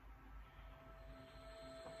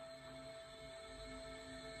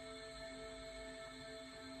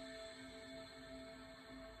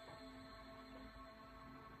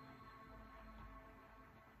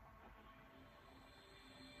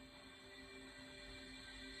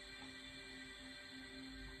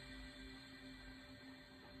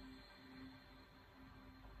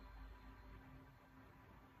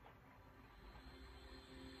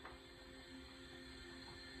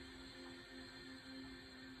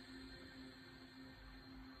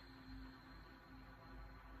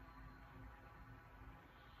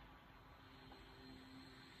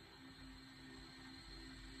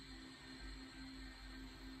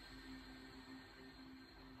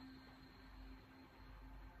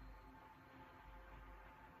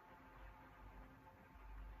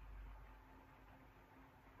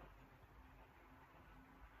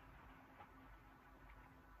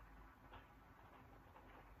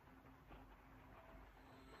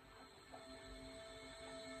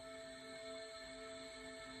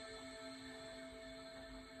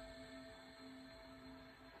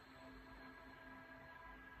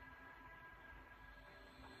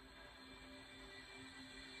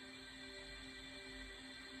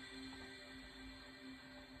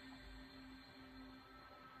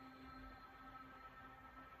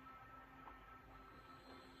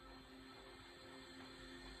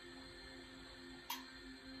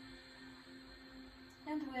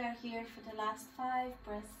 And we are here for the last 5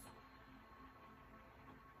 breaths.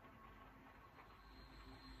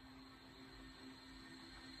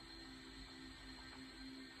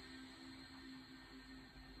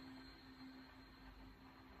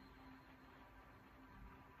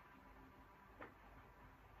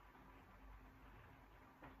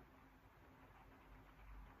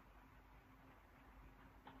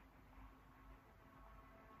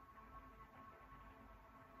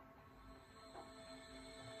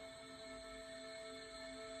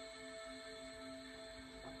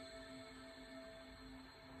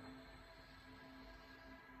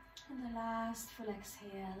 And the last full exhale.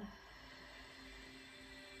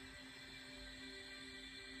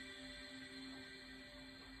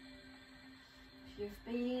 If you've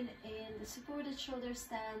been in the supported shoulder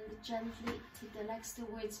stand, gently take the legs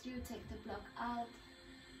towards you, take the block out.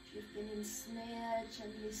 If you've been in snail,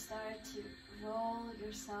 gently start to roll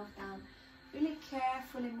yourself down. Really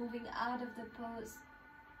carefully moving out of the pose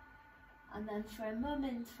And then for a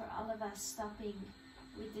moment, for all of us, stopping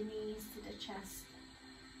with the knees to the chest.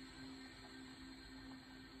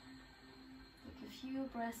 Take a few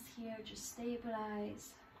breaths here, just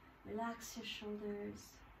stabilize, relax your shoulders.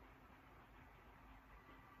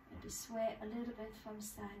 Maybe sway a little bit from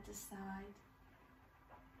side to side.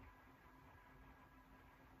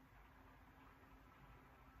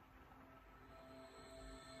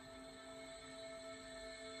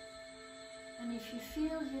 And if you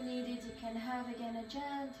feel you need it, you can have again a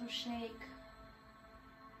gentle shake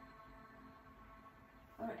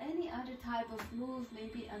or any other type of move,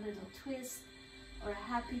 maybe a little twist or a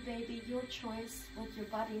happy baby, your choice, what your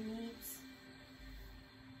body needs.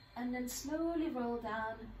 And then slowly roll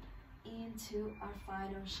down into our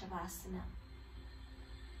final Shavasana.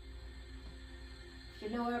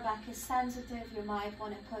 If your lower back is sensitive, you might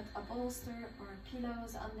want to put a bolster or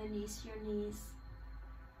pillows underneath your knees.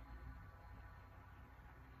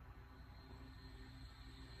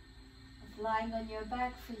 Lying on your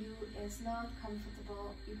back for you is not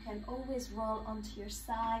comfortable, you can always roll onto your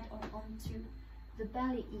side or onto the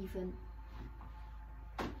belly even.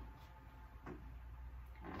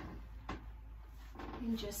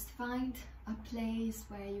 And just find a place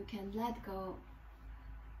where you can let go,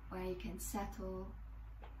 where you can settle.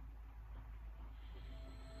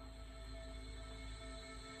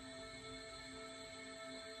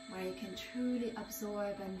 Where you can truly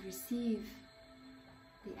absorb and receive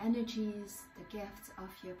the energies, the gifts of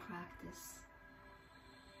your practice.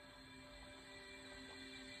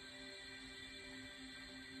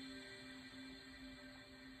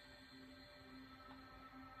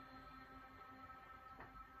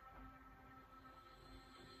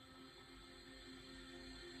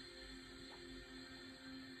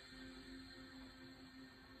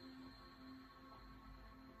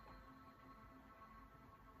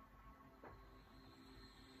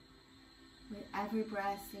 With every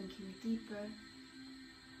breath sinking deeper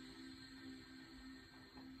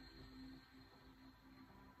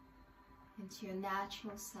into your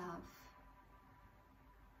natural self,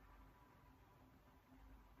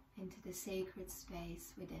 into the sacred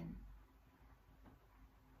space within.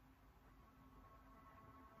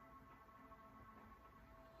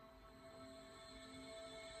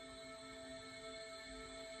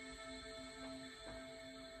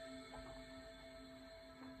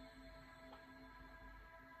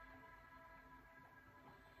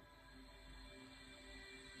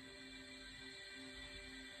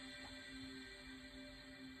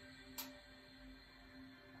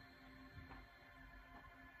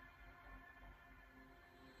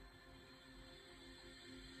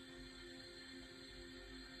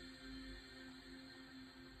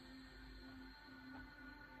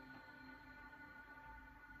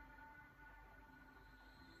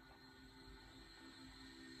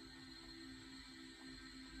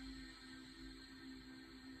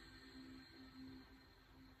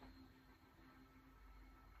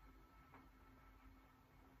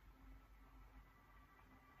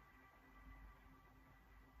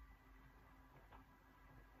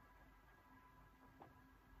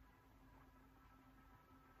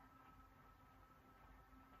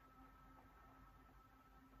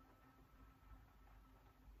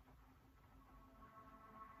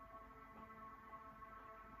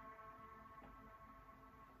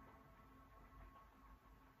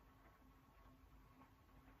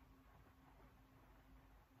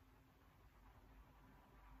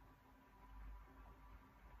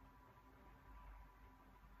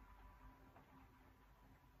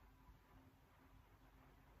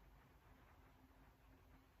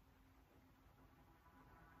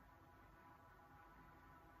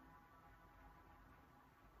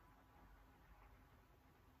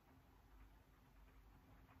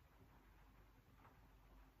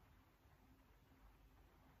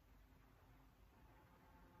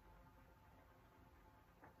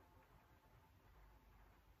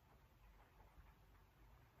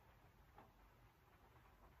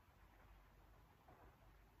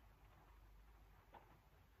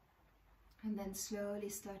 And then slowly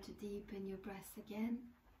start to deepen your breath again.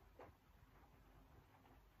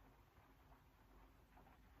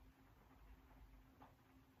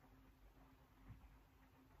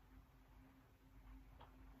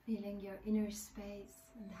 Feeling your inner space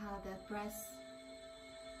and how that breath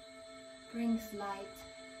brings light,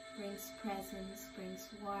 brings presence, brings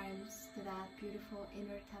warmth to that beautiful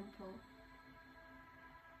inner temple.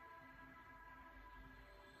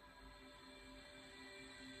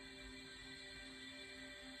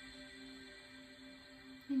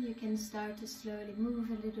 And you can start to slowly move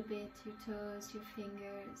a little bit your toes, your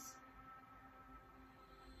fingers.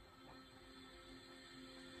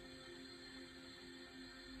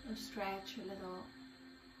 or stretch a little.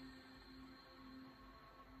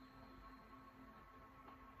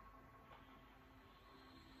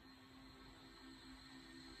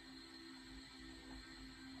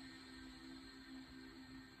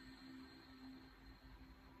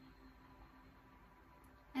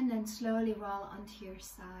 And then slowly roll onto your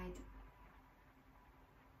side.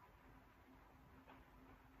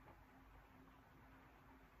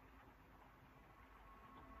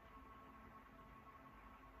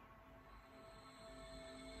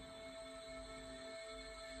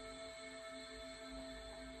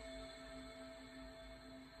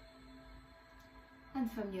 And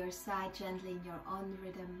from your side, gently in your own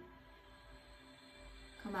rhythm,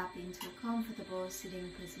 come up into a comfortable sitting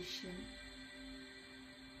position.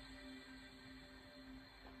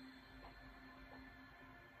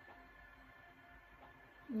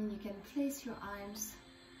 And you can place your arms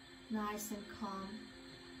nice and calm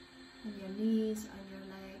on your knees, on your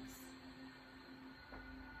legs.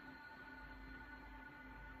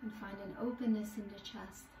 And find an openness in the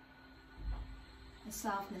chest, a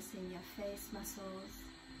softness in your face muscles,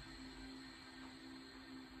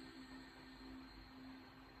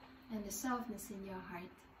 and a softness in your heart.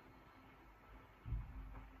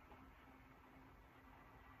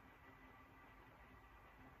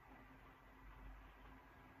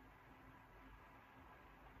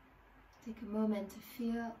 Take a moment to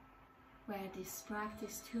feel where this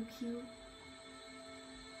practice took you,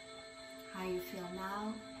 how you feel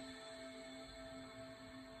now.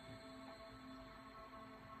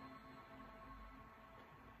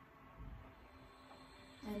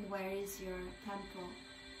 And where is your temple?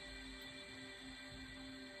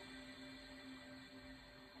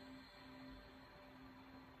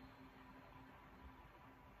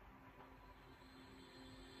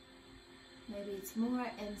 Maybe it's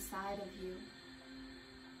more inside of you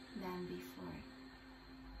than before.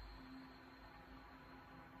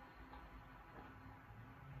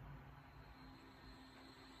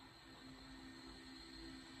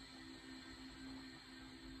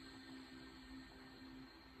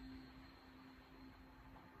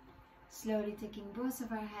 Slowly taking both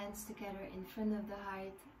of our hands together in front of the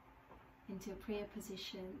heart into a prayer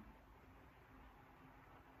position.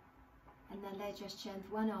 And then let's just chant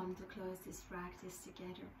one Om to close this practice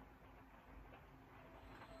together.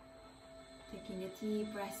 Taking a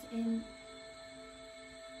deep breath in.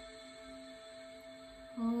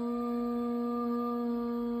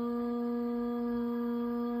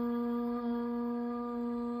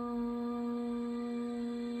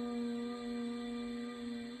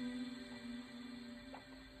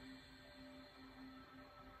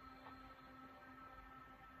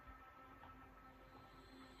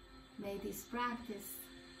 May this practice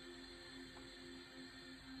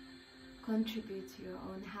contribute to your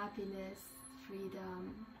own happiness,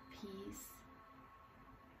 freedom, peace,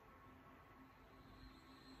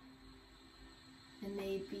 and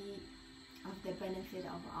may it be of the benefit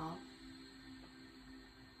of all.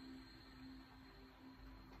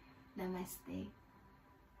 Namaste.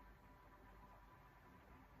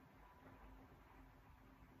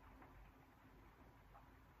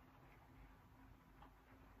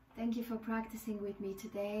 Thank you for practicing with me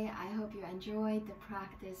today. I hope you enjoyed the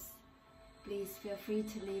practice. Please feel free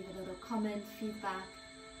to leave a little comment, feedback.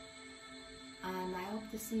 And I hope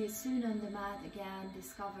to see you soon on the mat again.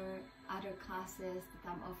 Discover other classes that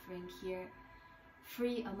I'm offering here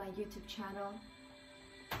free on my YouTube channel.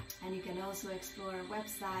 And you can also explore our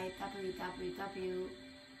website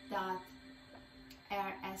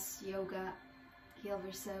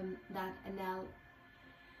www.rsyoga.nl.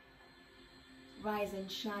 Rise and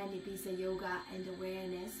Shine Ibiza Yoga and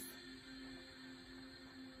Awareness,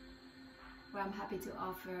 where I'm happy to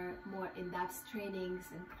offer more in-depth trainings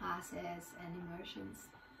and classes and immersions,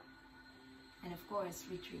 and of course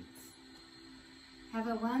retreats. Have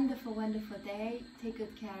a wonderful, wonderful day. Take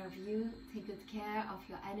good care of you, take good care of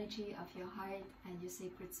your energy, of your heart and your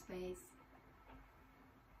sacred space.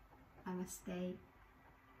 Namaste.